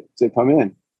to come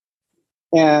in.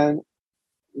 And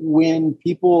when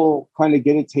people kind of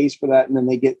get a taste for that, and then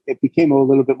it became a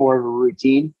little bit more of a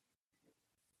routine.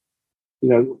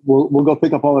 We'll go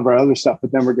pick up all of our other stuff,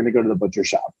 but then we're going to go to the butcher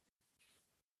shop.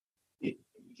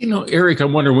 Eric, I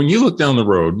wonder, when you look down the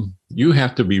road, you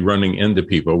have to be running into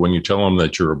people when you tell them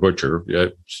that you're a butcher.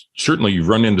 Certainly you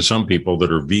run into some people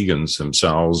that are vegans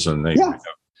themselves, and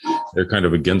they're kind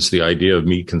of against the idea of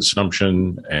meat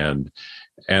consumption. And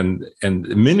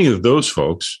many of those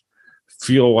folks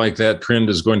feel like that trend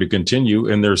is going to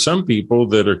continue. And there are some people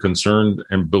that are concerned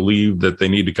and believe that they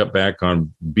need to cut back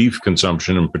on beef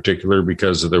consumption in particular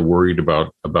because they're worried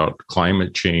about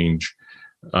climate change.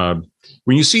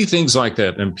 When you see things like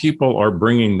that and people are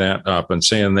bringing that up and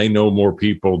saying they know more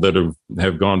people that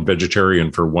have gone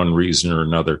vegetarian for one reason or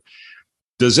another,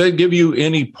 does that give you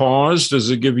any pause? Does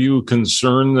it give you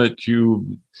concern that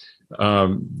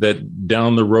that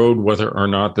down the road, whether or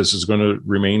not this is going to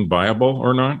remain viable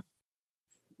or not?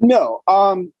 No,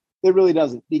 it really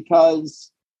doesn't,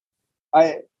 because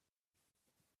the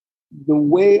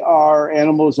way our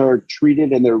animals are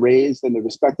treated and they're raised and the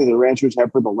respect that the ranchers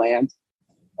have for the land.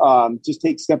 Just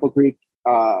take Stemple Creek,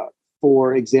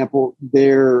 for example.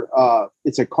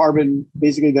 It's a carbon,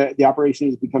 basically the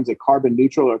operation becomes a carbon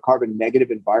neutral or carbon negative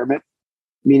environment,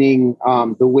 meaning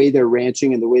the way they're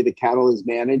ranching and the way the cattle is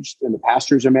managed and the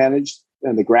pastures are managed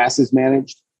and the grass is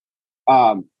managed.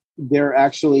 They're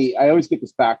actually, I always get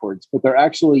this backwards, but they're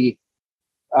actually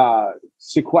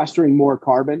sequestering more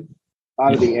carbon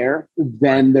out of the air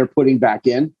than they're putting back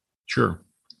in. Sure.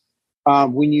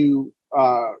 When you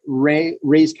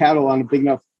raise cattle on a big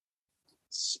enough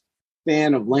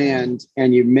span of land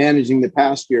and you're managing the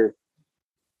pasture,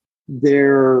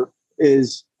 there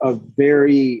is a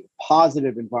very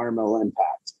positive environmental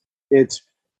impact. It's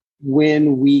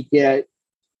when we get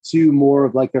to more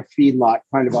of like a feedlot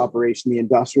kind of operation, the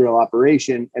industrial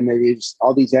operation, and then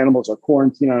all these animals are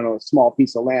quarantined on a small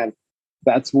piece of land.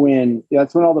 That's when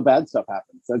all the bad stuff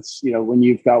happens. That's, when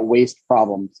you've got waste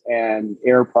problems and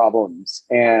air problems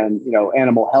and,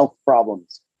 animal health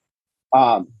problems.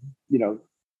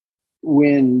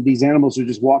 When these animals are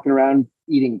just walking around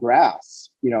eating grass,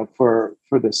 for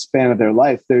the span of their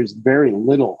life, there's very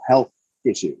little health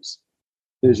issues.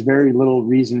 There's very little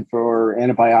reason for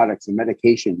antibiotics and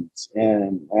medications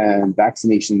and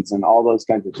vaccinations and all those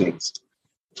kinds of things.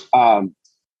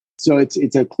 So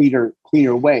it's a cleaner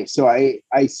way. So I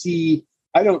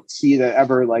don't see that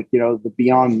ever, like, the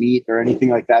Beyond Meat or anything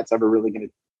like that's ever really going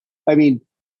to,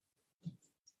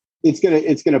 it's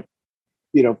going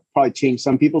to, probably change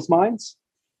some people's minds,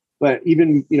 but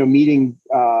even, meeting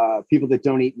people that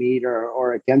don't eat meat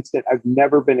or against it, I've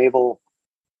never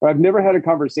had a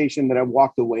conversation that I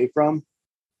walked away from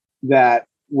that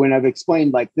when I've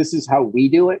explained, like, this is how we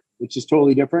do it, which is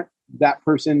totally different. That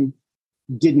person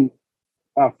didn't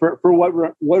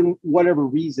whatever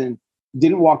reason,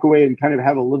 didn't walk away and kind of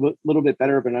have a little bit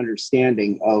better of an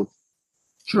understanding of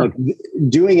Sure. like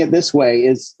doing it this way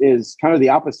is kind of the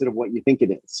opposite of what you think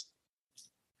it is.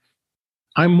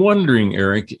 I'm wondering,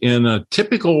 Eric, in a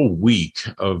typical week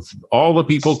of all the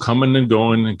people coming and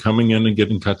going and coming in and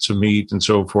getting cuts of meat and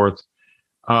so forth,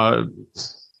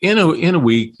 in a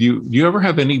week, do you ever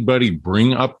have anybody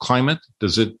bring up climate?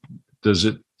 Does it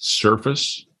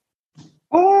surface?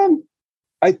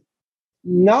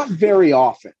 Not very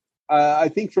often. I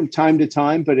think from time to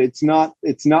time, but it's not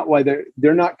why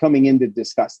they're not coming in to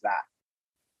discuss that.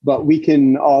 But we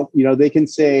can all, they can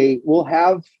say, we'll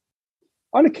have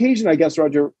on occasion, I guess,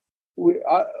 Roger,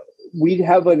 we'd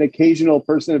have an occasional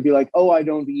person to be like, oh, I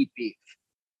don't eat beef.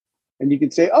 And you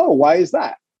can say, oh, why is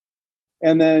that?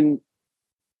 And then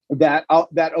that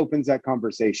opens that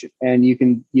conversation. And you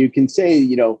can say,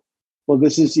 well,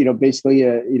 this is, basically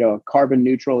a carbon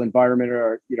neutral environment,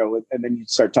 or, and then you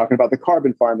start talking about the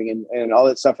carbon farming and all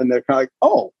that stuff. And they're kind of like,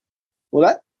 oh,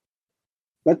 well,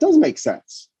 that does make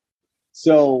sense.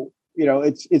 So,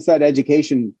 it's that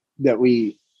education that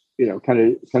we,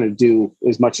 kind of do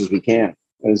as much as we can,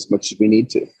 as much as we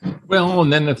need to. Well,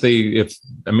 and then you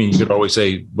could always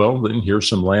say, well, then here's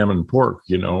some lamb and pork,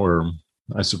 or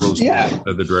I suppose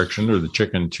the direction, or the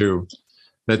chicken too.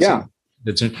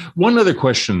 That's one other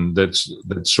question that's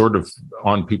sort of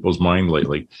on people's mind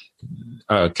lately.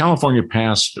 California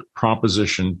passed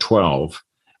Proposition 12,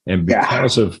 and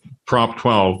because of Prop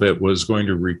 12, it was going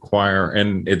to require,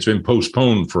 and it's been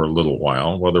postponed for a little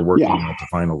while while they're working out the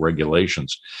final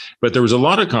regulations. But there was a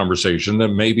lot of conversation that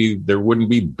maybe there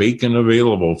wouldn't be bacon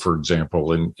available, for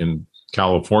example, in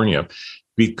California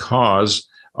because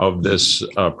of this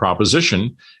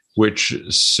proposition, which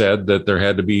said that there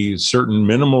had to be certain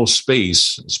minimal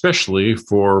space, especially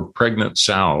for pregnant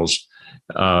sows,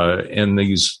 in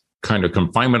these kind of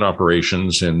confinement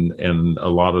operations and a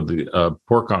lot of the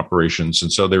pork operations.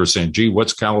 And so they were saying, gee,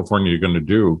 what's California going to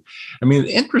do? I mean,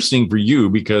 interesting for you,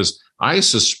 because I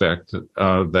suspect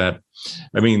that,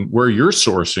 where you're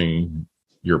sourcing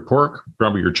your pork,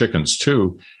 probably your chickens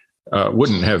too,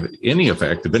 wouldn't have any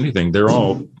effect. If anything, they're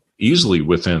all easily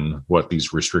within what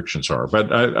these restrictions are.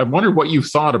 But I wonder what you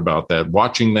thought about that,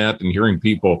 watching that and hearing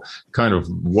people kind of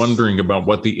wondering about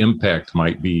what the impact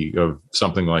might be of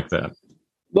something like that.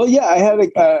 Well, yeah, I had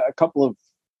a couple of,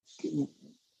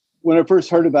 when I first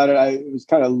heard about it, I was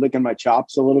kind of licking my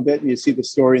chops a little bit. And you see the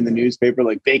story in the newspaper,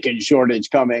 like bacon shortage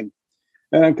coming.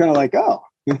 And I'm kind of like, oh,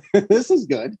 this is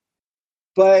good.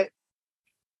 But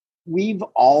we've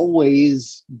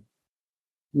always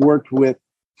worked with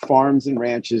farms and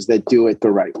ranches that do it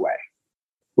the right way,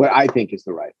 what I think is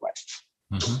the right way.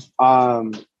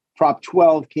 Mm-hmm. Prop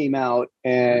 12 came out,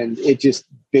 and it just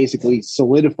basically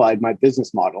solidified my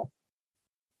business model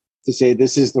to say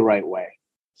this is the right way.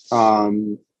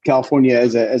 California,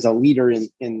 as a leader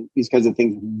in these kinds of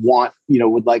things,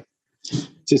 would like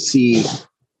to see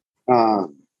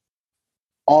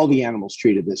all the animals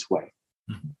treated this way.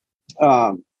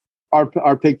 Mm-hmm.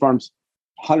 Our pig farms,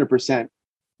 100%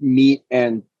 meet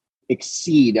and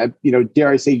exceed. Dare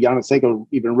I say, Llano Seco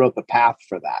even wrote the path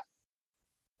for that.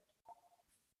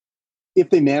 If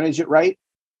they manage it right,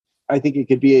 I think it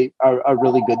could be a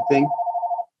really good thing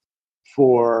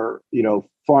for,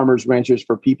 farmers, ranchers,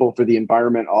 for people, for the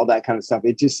environment, all that kind of stuff.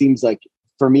 It just seems like,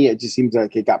 for me,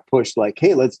 it got pushed like,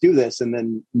 hey, let's do this. And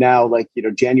then now,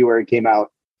 January came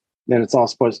out, then it's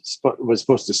all was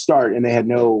supposed to start, and they had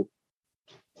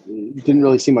it didn't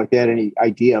really seem like they had any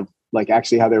idea of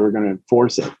actually how they were going to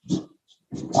enforce it.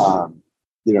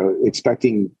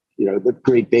 Expecting, the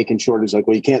great bacon shortage,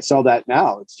 well, you can't sell that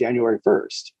now. It's January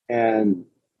 1st. And,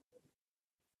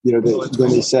 then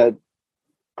they said,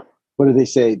 what did they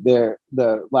say there?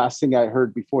 The last thing I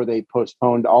heard before they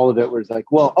postponed all of it was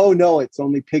well, oh no, it's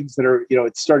only pigs that are,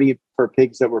 it's starting for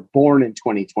pigs that were born in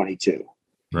 2022.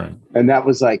 Right. And that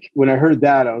was when I heard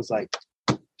that, I was like,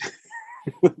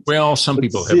 well, some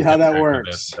people see how that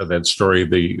works. That story.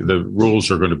 The rules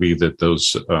are going to be that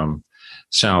those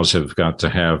sows have got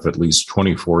to have at least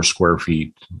 24 square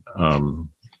feet,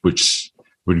 which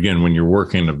would, again, when you're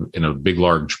working in a big,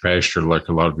 large pasture like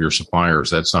a lot of your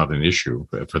suppliers, that's not an issue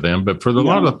for them. But for a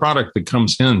lot of the product that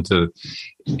comes into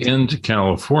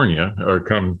California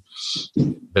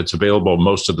that's available in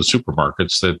most of the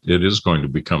supermarkets, that it is going to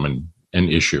become an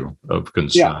issue of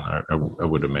concern. Yeah. I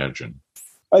would imagine.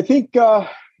 I think, So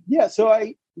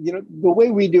the way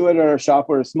we do it at our shop,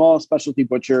 we're a small specialty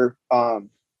butcher.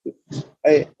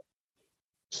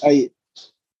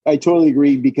 I totally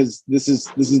agree, because this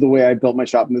is the way I built my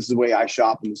shop, and this is the way I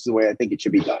shop, and this is the way I think it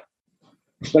should be done.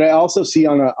 But I also see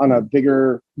on a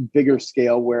bigger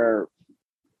scale where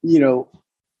you know,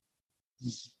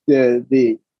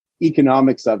 the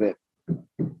economics of it,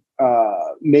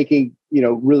 making, you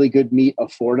know, really good meat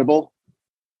affordable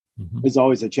is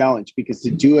always a challenge, because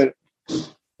to do it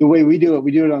the way we do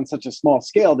it on such a small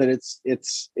scale that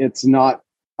it's not,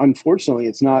 unfortunately,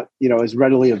 it's not, you know, as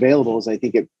readily available as I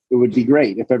think it would be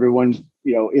great if everyone,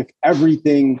 you know, if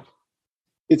everything,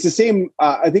 it's the same.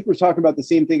 I think we're talking about the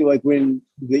same thing, like when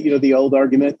the old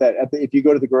argument that if you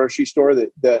go to the grocery store,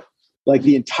 that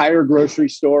the entire grocery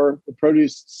store, the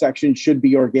produce section should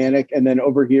be organic, and then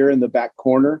over here in the back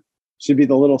corner should be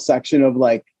the little section of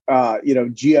like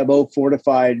GMO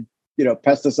fortified,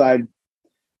 pesticide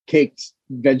caked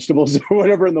vegetables or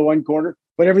whatever in the one corner,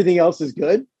 but everything else is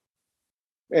good.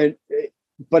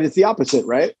 But it's the opposite,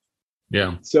 right?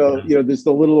 Yeah. So, there's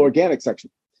the little organic section.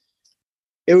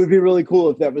 It would be really cool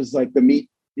if that was like the meat,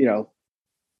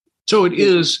 So it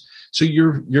is. So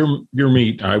your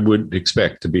meat, I would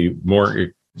expect to be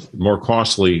more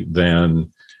costly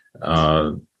than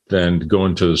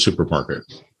going to the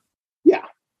supermarket. Yeah.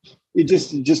 It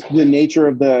just the nature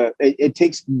of it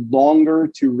takes longer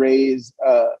to raise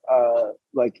a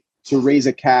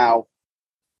cow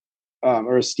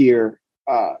or a steer.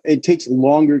 It takes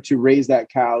longer to raise that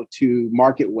cow to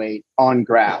market weight on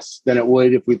grass than it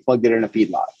would if we plugged it in a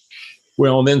feedlot.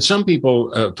 Well, then some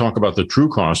people talk about the true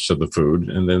costs of the food,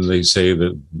 and then they say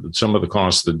that some of the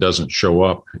cost that doesn't show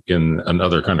up in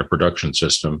another kind of production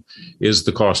system is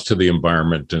the cost to the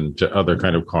environment and to other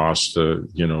kind of costs,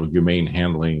 humane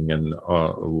handling and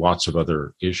lots of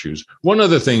other issues. One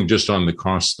other thing just on the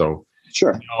cost, though.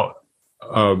 Sure.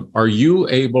 Are you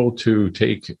able to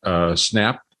take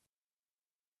SNAP?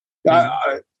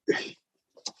 I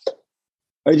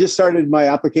just started my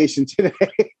application today.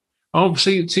 Oh,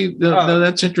 see,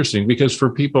 that's interesting, because for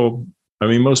people, I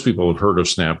mean, most people have heard of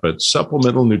SNAP, but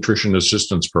Supplemental Nutrition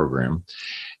Assistance Program,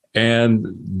 and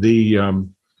the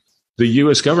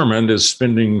U.S. government is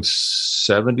spending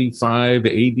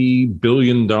 $80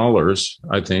 billion,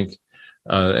 I think,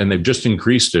 and they've just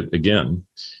increased it again.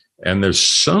 And there's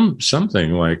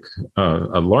something like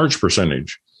a large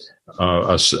percentage,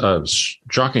 a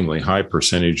shockingly high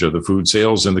percentage of the food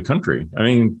sales in the country. I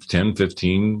mean, 10,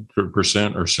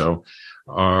 15% or so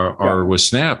are with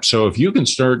SNAP. So if you can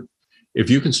start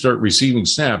receiving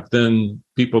SNAP, then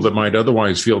people that might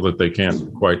otherwise feel that they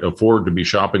can't quite afford to be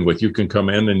shopping with you can come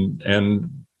in and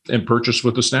purchase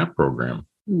with the SNAP program.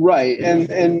 Right.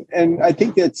 And I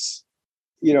think that's,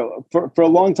 for a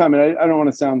long time, and I don't want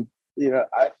to sound,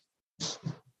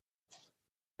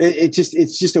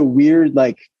 it's just a weird,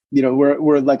 like,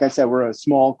 we're like I said, we're a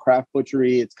small craft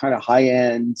butchery. It's kind of high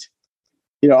end,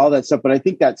 all that stuff. But I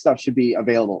think that stuff should be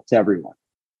available to everyone.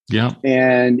 Yeah.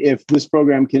 And if this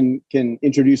program can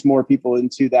introduce more people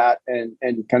into that and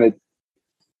kind of,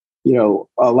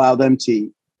 allow them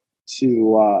to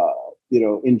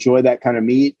enjoy that kind of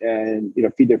meat and,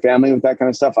 feed their family with that kind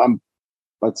of stuff, I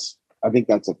think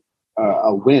that's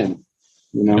a win,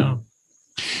 Yeah.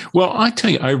 Well, I tell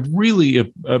you, I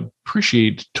really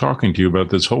appreciate talking to you about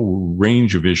this whole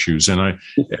range of issues, and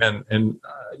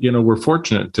we're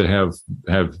fortunate to have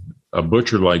a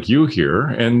butcher like you here,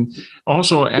 and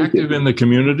also active in the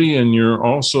community. And you're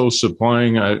also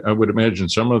supplying, I would imagine,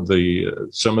 some of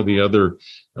the other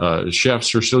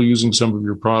chefs are still using some of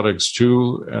your products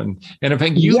too. And in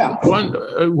fact,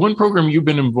 one program you've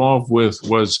been involved with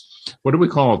was, what do we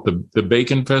call it? The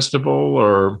Bacon Festival,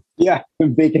 or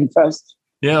Bacon Fest.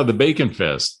 Yeah, the Bacon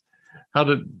Fest.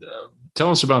 Tell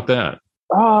us about that?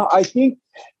 I think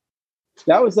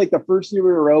that was like the first year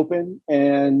we were open,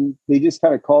 and they just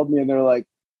kind of called me and they're like,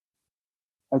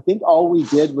 I think all we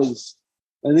did was,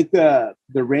 I think the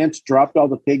ranch dropped all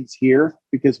the pigs here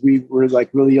because we were like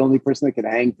really the only person that could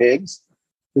hang pigs,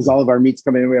 because all of our meats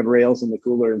come in, we have rails in the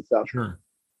cooler and stuff. Sure.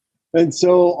 And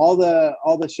so all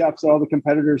the chefs, all the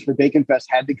competitors for Bacon Fest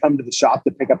had to come to the shop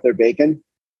to pick up their bacon.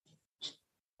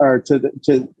 Or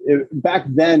back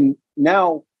then.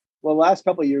 Now, well, the last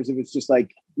couple of years it was just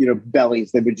like,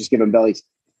 bellies. They would just give them bellies.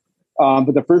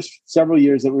 But the first several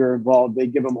years that we were involved,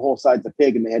 they'd give them whole sides of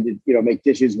pig, and they had to, make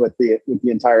dishes with the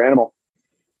entire animal.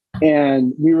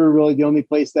 And we were really the only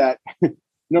place that,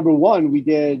 number one, we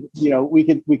did,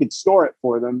 we could store it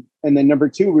for them, and then number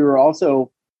two, we were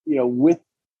also,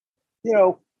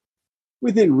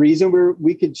 within reason,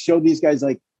 we could show these guys,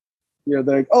 like, they're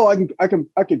like, oh, I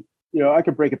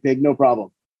could break a pig, no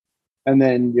problem. And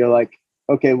then you're like,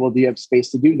 okay, well, do you have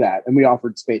space to do that? And we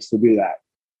offered space to do that.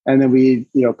 And then we,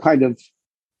 kind of,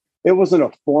 it wasn't a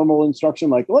formal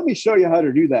instruction, like, let me show you how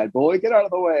to do that, boy, get out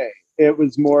of the way. It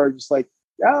was more just like,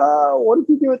 what if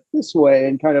you do it this way?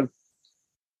 And kind of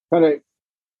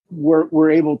we're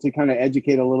able to kind of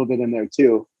educate a little bit in there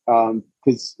too.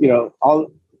 Because,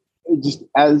 all just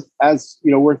as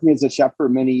working as a chef for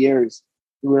many years,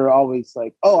 we were always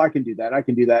like, oh, I can do that. I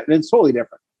can do that. And it's totally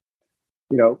different,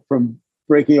 from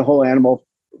breaking a whole animal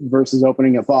versus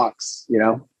opening a box,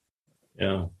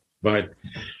 Yeah. But,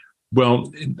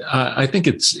 well, I think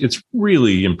it's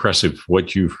really impressive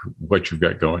what you've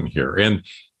got going here. And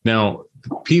now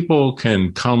people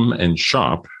can come and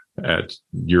shop at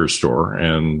your store,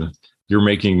 and you're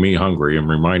making me hungry and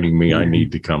reminding me I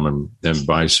need to come and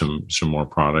buy some more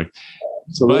product.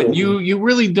 Absolutely. But you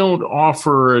really don't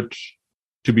offer it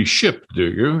to be shipped,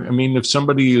 do you? I mean, if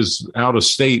somebody is out of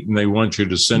state and they want you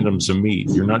to send them some meat,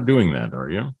 you're not doing that, are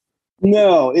you?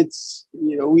 No, it's,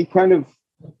 we're kind of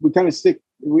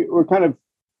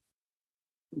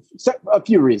a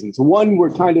few reasons. One,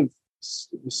 we're kind of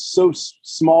so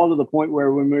small to the point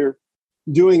where when we're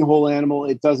doing whole animal,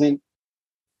 it doesn't,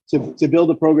 to build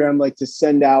a program, like to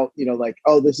send out, like,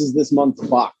 oh, this is this month's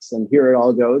box and here it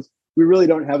all goes. We really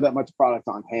don't have that much product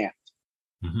on hand.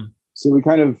 Mm-hmm. So we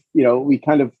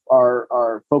kind of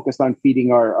are focused on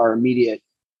feeding our immediate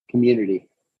community.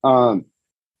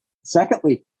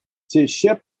 Secondly, to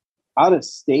ship out of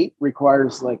state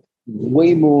requires like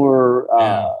way more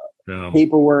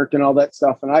paperwork and all that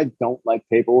stuff. And I don't like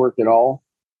paperwork at all.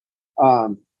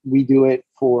 We do it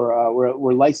for,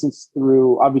 we're licensed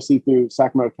obviously through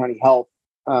Sacramento County Health.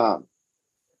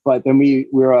 But then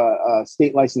we're a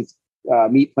state licensed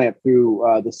meat plant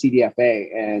through the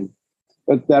CDFA, and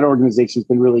that organization has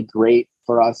been really great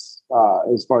for us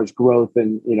as far as growth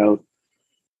and,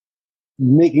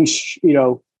 making,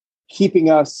 keeping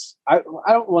us, I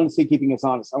don't want to say keeping us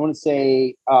honest. I want to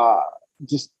say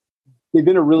just they've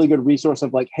been a really good resource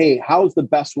of like, hey, how's the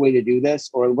best way to do this?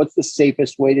 Or what's the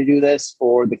safest way to do this?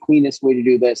 Or the cleanest way to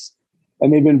do this?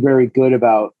 And they've been very good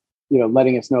about,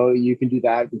 letting us know you can do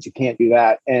that, but you can't do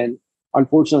that. And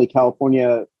unfortunately,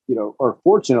 California, or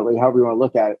fortunately, however you want to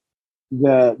look at it,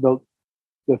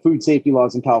 the food safety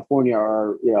laws in California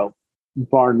are,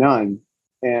 bar none.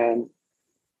 And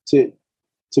to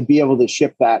be able to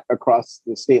ship that across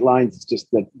the state lines, it's just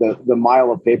the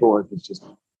mile of paperwork is just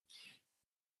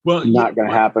not going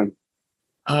to happen.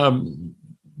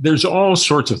 There's all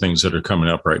sorts of things that are coming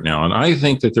up right now. And I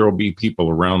think that there will be people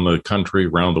around the country,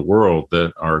 around the world,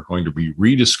 that are going to be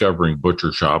rediscovering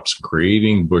butcher shops,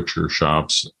 creating butcher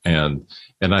shops. And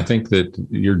I think that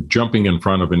you're jumping in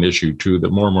front of an issue, too, that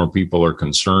more and more people are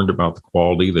concerned about the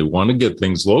quality. They want to get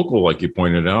things local, like you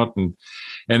pointed out. And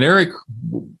Eric,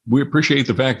 we appreciate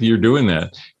the fact that you're doing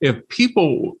that. If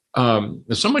people,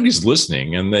 if somebody's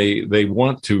listening and they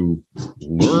want to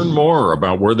learn more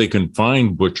about where they can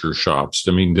find butcher shops,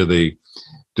 I mean, do they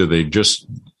just,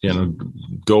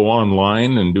 go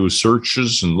online and do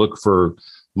searches and look for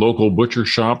local butcher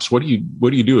shops? What do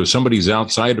you do if somebody's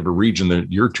outside of a region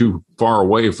that you're too far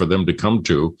away for them to come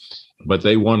to, but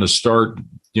they want to start,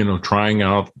 trying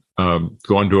out,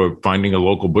 finding a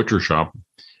local butcher shop?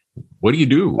 What do you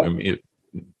do? I mean,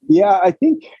 I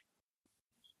think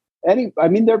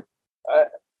they're.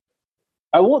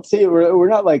 I won't say we're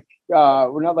not like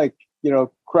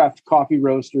craft coffee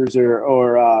roasters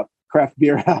or craft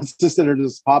beer houses that are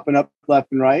just popping up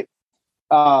left and right,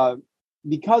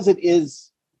 because it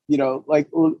is like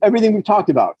everything we've talked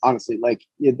about. Honestly, like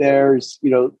there's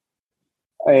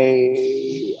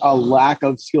a lack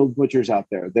of skilled butchers out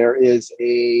there. There is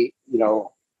a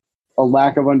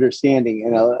lack of understanding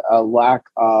and a lack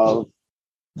of,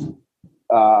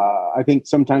 I think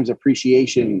sometimes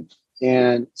appreciation.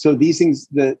 And so these things,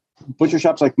 the butcher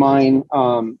shops like mine,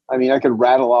 I could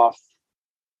rattle off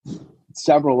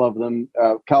several of them.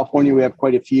 California, we have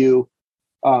quite a few.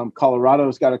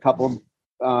 Colorado's got a couple.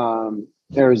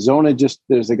 Arizona,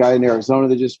 there's a guy in Arizona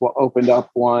that just opened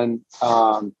up one.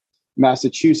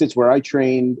 Massachusetts, where I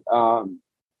trained,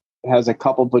 has a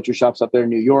couple butcher shops up there.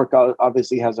 New York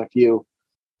obviously has a few.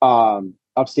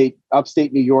 Upstate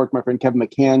New York, my friend Kevin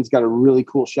McCann's got a really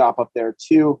cool shop up there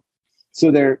too.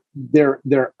 So they're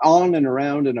on and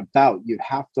around and about. You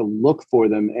have to look for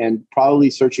them and probably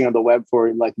searching on the web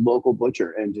for like local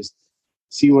butcher and just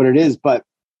see what it is. But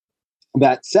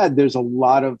that said, there's a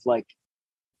lot of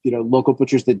local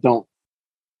butchers that don't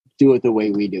do it the way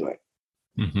we do it.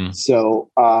 Mm-hmm. So,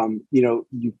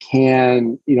 you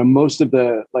can, most of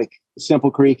the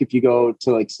Simple Creek, if you go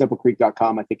to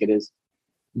simplecreek.com, I think it is,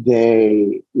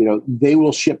 they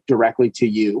will ship directly to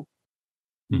you.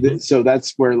 Mm-hmm. So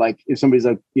that's where if somebody's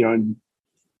in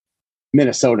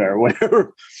Minnesota or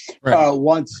whatever, right,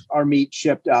 wants our meat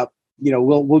shipped up,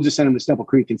 we'll just send them to Simple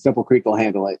Creek and Simple Creek will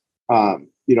handle it.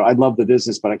 I'd love the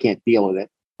business, but I can't deal with it.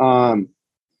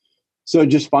 So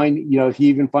just find, if you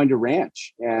even find a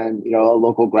ranch and, a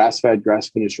local grass-fed,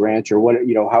 grass-finished ranch or what,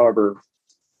 however,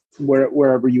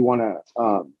 wherever you want to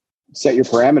set your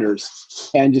parameters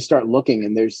and just start looking.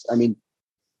 And there's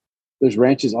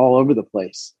ranches all over the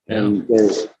place. Yeah. And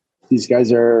these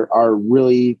guys are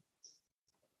really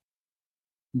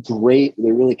great.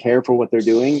 They really care for what they're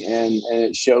doing, and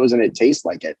it shows and it tastes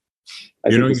like it.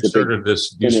 You started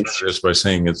this by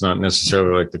saying it's not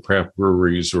necessarily like the craft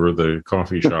breweries or the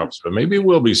coffee shops, but maybe it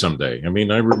will be someday. I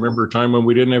mean, I remember a time when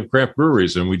we didn't have craft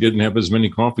breweries and we didn't have as many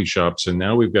coffee shops, and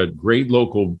now we've got we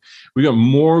got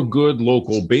more good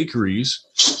local bakeries,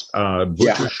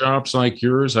 butcher shops like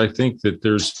yours. I think that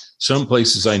there's some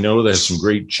places I know that have some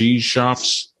great cheese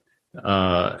shops,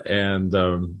 and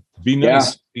be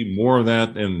nice to see more of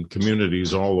that in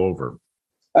communities all over.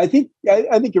 I think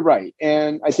you're right,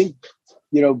 and I think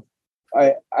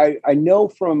I know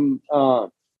from I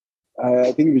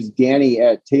think it was Danny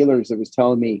at Taylor's that was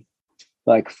telling me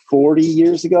like 40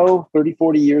 years ago,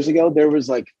 there was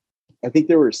I think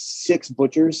there were 6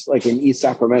 butchers like in East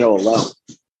Sacramento alone.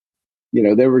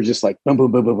 They were just like boom,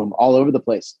 boom, boom, boom, boom, all over the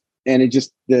place, and it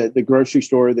just the grocery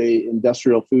store, the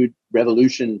industrial food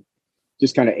revolution,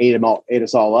 just kind of ate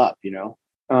us all up,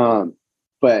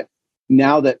 but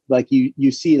now that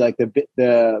you see like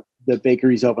the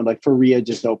bakeries open, like Faria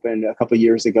just opened a couple of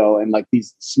years ago, and like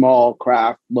these small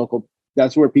craft local,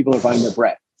 that's where people are buying their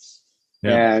bread.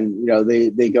 Yeah. And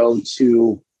they go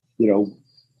to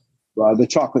the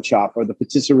chocolate shop or the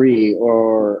patisserie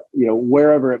or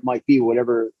wherever it might be,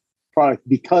 whatever product,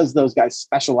 because those guys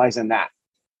specialize in that.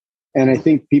 And I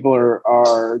think people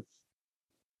are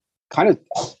kind of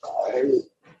tired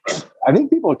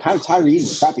of eating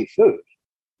crappy food.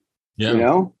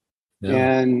 Yeah.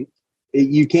 And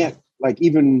you can't,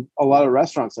 even a lot of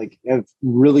restaurants have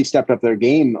really stepped up their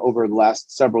game over the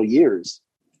last several years.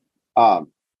 And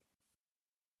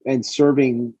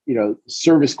serving,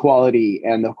 service quality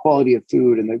and the quality of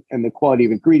food and the quality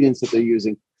of ingredients that they're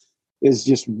using is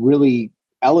just really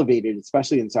elevated,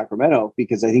 especially in Sacramento,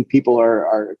 because I think people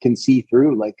can see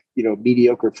through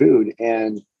mediocre food.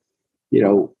 And,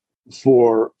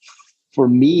 for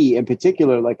me in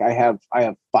particular, I have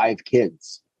 5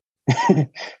 kids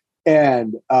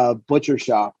and a butcher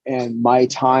shop, and my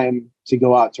time to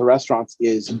go out to restaurants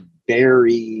is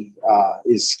very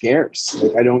scarce.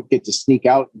 I don't get to sneak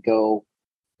out and go,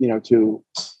 to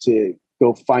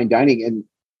go fine dining, and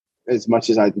as much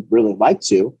as I'd really like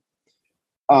to.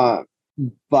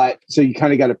 But so you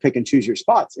kind of got to pick and choose your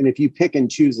spots. And if you pick and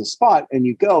choose a spot and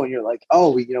you go and you're like,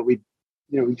 oh, we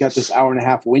got this hour and a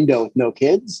half window with no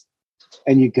kids,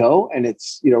 and you go and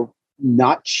it's,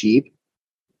 not cheap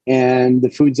and the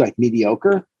food's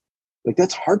mediocre,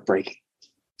 that's heartbreaking.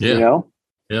 Yeah.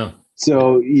 Yeah.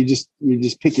 So you just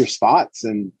pick your spots,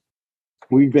 and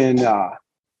we've been,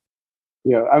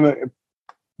 I'm a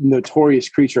notorious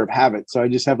creature of habit. So I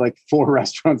just have 4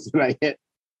 restaurants that I hit,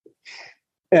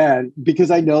 and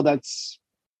because I know that's,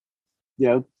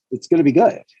 it's going to be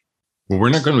good. Well, we're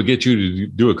not going to get you to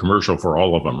do a commercial for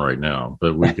all of them right now,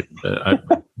 but we can,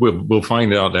 we'll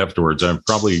find out afterwards. I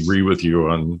probably agree with you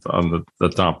on the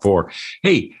top 4.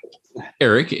 Hey,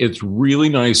 Eric, it's really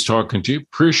nice talking to you.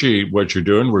 Appreciate what you're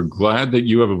doing. We're glad that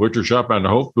you have a butcher shop, and I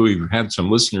hope we've had some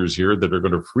listeners here that are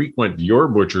going to frequent your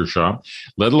butcher shop,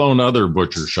 let alone other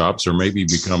butcher shops, or maybe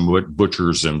become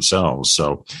butchers themselves.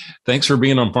 So thanks for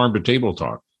being on Farm to Table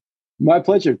Talk. My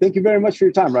pleasure. Thank you very much for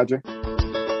your time, Roger.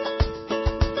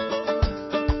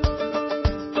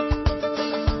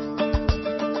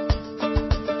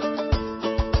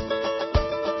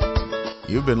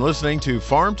 You've been listening to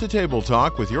Farm to Table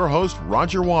Talk with your host,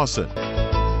 Roger Wasson.